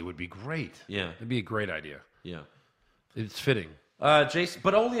 Rousey would be great. Yeah. It'd be a great idea. Yeah. It's fitting. Jason,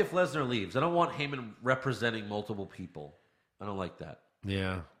 but only if Lesnar leaves. I don't want Heyman representing multiple people. I don't like that.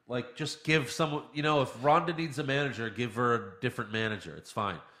 Yeah. Like, just give someone, if Ronda needs a manager, give her a different manager. It's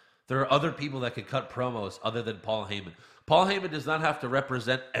fine. There are other people that can cut promos other than Paul Heyman. Paul Heyman does not have to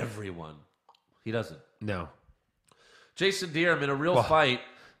represent everyone. He doesn't. No. Jason Deerham, in a real fight.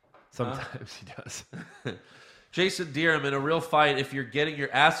 Sometimes he does. Jason Deerham, in a real fight, if you're getting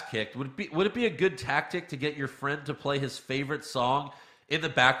your ass kicked, would it be a good tactic to get your friend to play his favorite song in the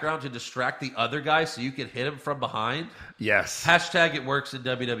background to distract the other guy so you can hit him from behind? Yes. Hashtag it works in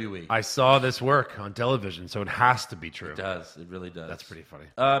WWE. I saw this work on television, so it has to be true. It does. It really does. That's pretty funny.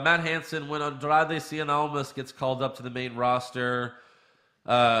 Matt Hansen, when Andrade Cien Almas gets called up to the main roster,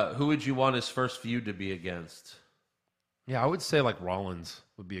 who would you want his first feud to be against? Yeah, I would say like Rollins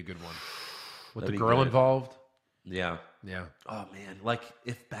would be a good one. With That'd the be girl good. involved. Yeah. Yeah. Oh, man. Like,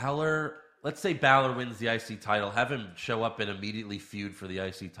 if Balor... Let's say Balor wins the IC title. Have him show up and immediately feud for the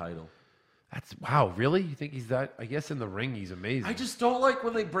IC title. Wow, really? You think he's that? I guess in the ring he's amazing. I just don't like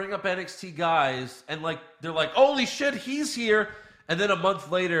when they bring up NXT guys and they're like, holy shit, he's here. And then a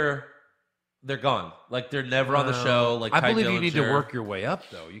month later, they're gone. Like, they're never on the show. Like, I Ty believe you need to Dillinger. work your way up,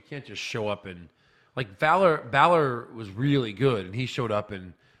 though. You can't just show up and... Like, Balor was really good, and he showed up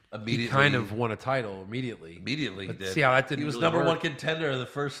and he kind of won a title immediately. Immediately, but he did. See how that didn't He was really number work? one contender the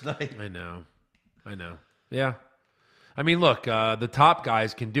first night. I know. Yeah. I mean, look, the top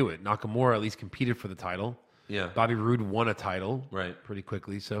guys can do it. Nakamura at least competed for the title. Yeah. Bobby Roode won a title pretty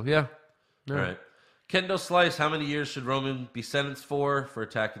quickly. So, yeah. All right. Kendo Slice, how many years should Roman be sentenced for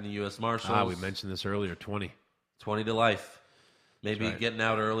attacking the U.S. Marshals? We mentioned this earlier, 20. 20 to life. Maybe right. getting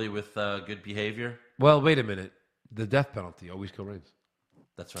out early with good behavior. Well, wait a minute. The death penalty always kill reigns.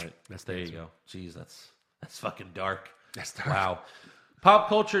 That's right. That's the there answer. you go. Jeez, that's fucking dark. That's dark. Wow. Pop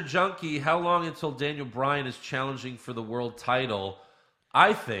Culture Junkie, how long until Daniel Bryan is challenging for the world title?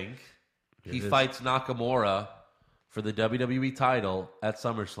 I think he fights Nakamura for the WWE title at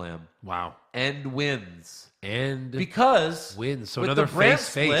SummerSlam. Wow. And wins. And because wins. So with another the brand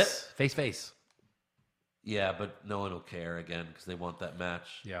face. Yeah, but no one will care again because they want that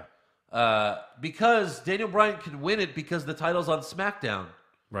match. Yeah. Because Daniel Bryan can win it because the title's on SmackDown.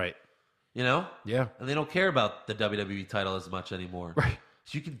 Right. You know? Yeah. And they don't care about the WWE title as much anymore. Right.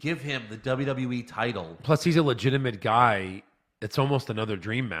 So you can give him the WWE title. Plus, he's a legitimate guy. It's almost another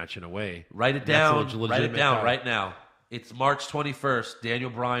dream match in a way. Write it down. Write it down right now. It's March 21st. Daniel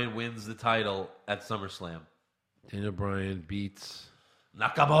Bryan wins the title at SummerSlam. Daniel Bryan beats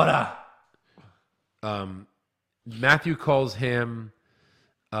Nakamura. Matthew calls him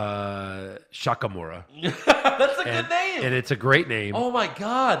Shakamura. That's a good name. And it's a great name. Oh my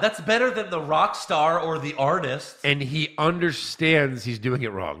God. That's better than the rock star or the artist. And he understands he's doing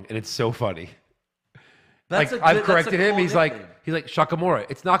it wrong. And it's so funny. That's I've corrected him. Cool He's like Shakamura.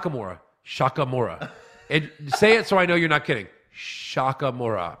 It's Nakamura. Shakamura. And say it so I know you're not kidding.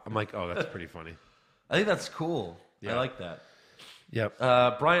 Shakamura. I'm like, oh, that's pretty funny. I think that's cool. Yeah. I like that. Yep.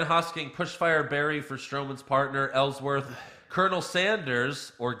 Brian Hosking, Pushfire Barry for Strowman's partner, Ellsworth, Colonel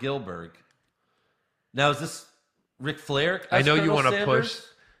Sanders, or Gilbert. Now, is this Ric Flair? I know you want to push.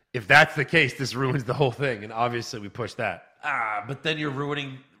 If that's the case, this ruins the whole thing. And obviously we push that. But then you're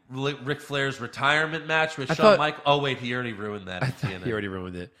ruining Ric Flair's retirement match with Shawn Michaels. Oh, wait, he already ruined that. He already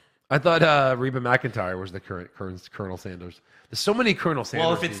ruined it. I thought Reba McEntire was the current Colonel Sanders. There's so many Colonel Sanders.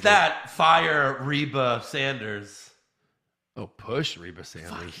 Well, if it's that, fire Reba Sanders. Oh, push Reba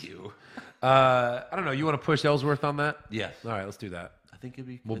Sanders. Fuck you. I don't know. You want to push Ellsworth on that? Yes. All right, let's do that. I think it'd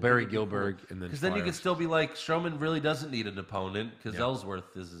be. We'll bury Gilbert and then. Because then you can still be like Strowman really doesn't need an opponent because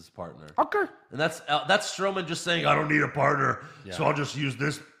Ellsworth is his partner. Okay. And that's Strowman just saying I don't need a partner, so I'll just use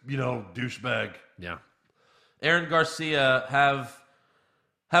this douchebag. Yeah. Aaron Garcia, have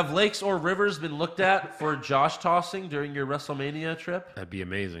lakes or rivers been looked at for Josh tossing during your WrestleMania trip? That'd be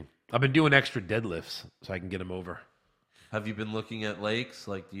amazing. I've been doing extra deadlifts so I can get him over. Have you been looking at lakes?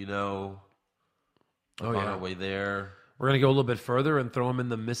 Like, do you know? On our way there. We're going to go a little bit further and throw him in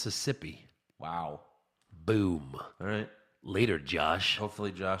the Mississippi. Wow. Boom. All right. Later, Josh.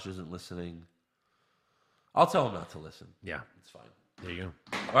 Hopefully Josh isn't listening. I'll tell him not to listen. Yeah. It's fine. There you go.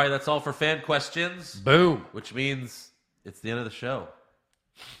 All right, that's all for fan questions. Boom. Which means it's the end of the show.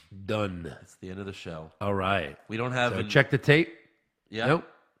 Done. It's the end of the show. All right. We don't have... So check the tape. Yeah. Nope.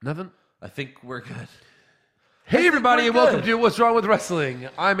 Nothing. I think we're good. Hey, everybody, and welcome to What's Wrong with Wrestling.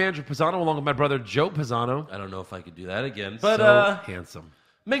 I'm Andrew Pisano, along with my brother, Joe Pisano. I don't know if I could do that again. But so handsome.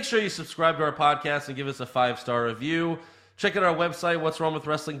 Make sure you subscribe to our podcast and give us a 5-star review. Check out our website,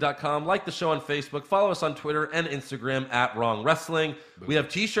 what'swrongwithwrestling.com. Like the show on Facebook. Follow us on Twitter and Instagram at Wrong Wrestling. We have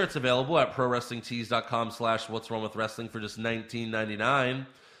t-shirts available at prowrestlingtees.com/what'swrongwithwrestling for just $19.99.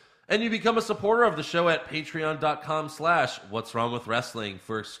 And you become a supporter of the show at patreon.com/what'swrongwithwrestling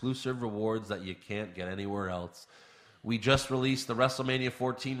for exclusive rewards that you can't get anywhere else. We just released the WrestleMania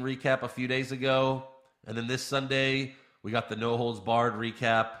 14 recap a few days ago. And then this Sunday, we got the No Holds Barred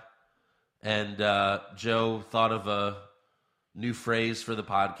recap. And Joe thought of a new phrase for the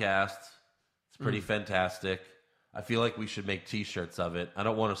podcast. It's pretty fantastic. I feel like we should make t-shirts of it. I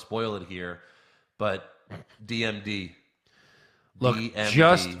don't want to spoil it here, but DMD. Look, DMD.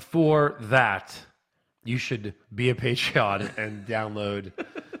 Just for that, you should be a Patreon and download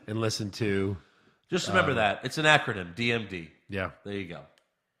and listen to. Just remember that. It's an acronym, DMD. Yeah. There you go.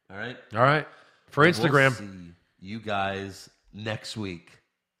 All right? All right. For Instagram. We'll see you guys next week.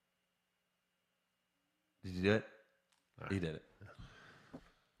 Did you do it? Right. You did it.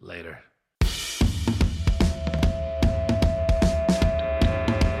 Later.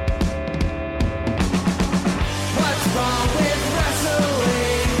 What's wrong with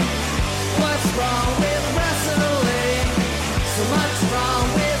wrestling? What's wrong with wrestling? So much wrong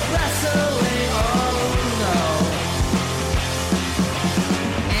with wrestling. Oh no.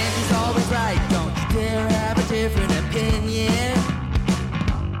 And he's always right. Don't you dare have a different opinion.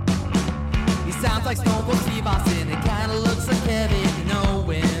 He sounds like Stone Cold Steve Austin. It kinda looks like Kevin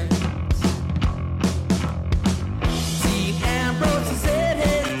Owens. See, Ambrose is in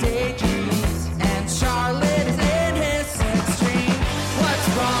his daydreams, and Charlotte is in his sex dream. What's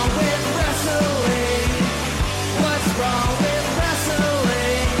wrong with wrestling? What's wrong with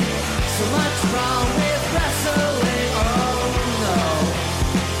wrestling? So much wrong with wrestling. Oh no.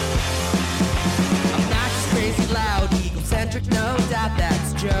 Obnoxious, crazy, loud, egocentric, no doubt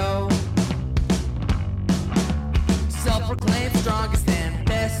that's Joe. Self-proclaimed strongest and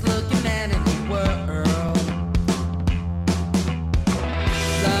best-looking man in the world.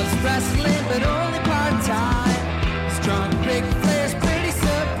 Loves wrestling, but only part-time. His drunk Ric Flair's pretty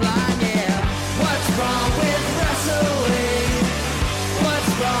sublime, yeah. What's wrong with wrestling?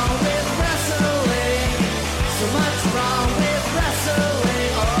 What's wrong with wrestling? So much wrong with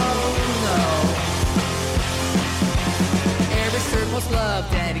wrestling, oh no. Eric's third most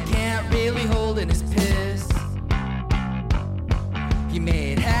loved and he can't really hold in his piss. He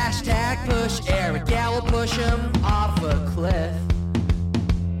made hashtag push Eric, yeah, we'll push him off a cliff.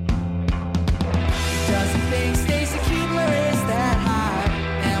 He doesn't think Stacy Keebler is that high,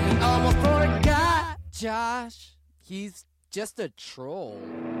 and we almost forgot Josh. He's just a troll.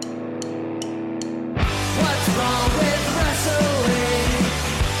 What's wrong with wrestling?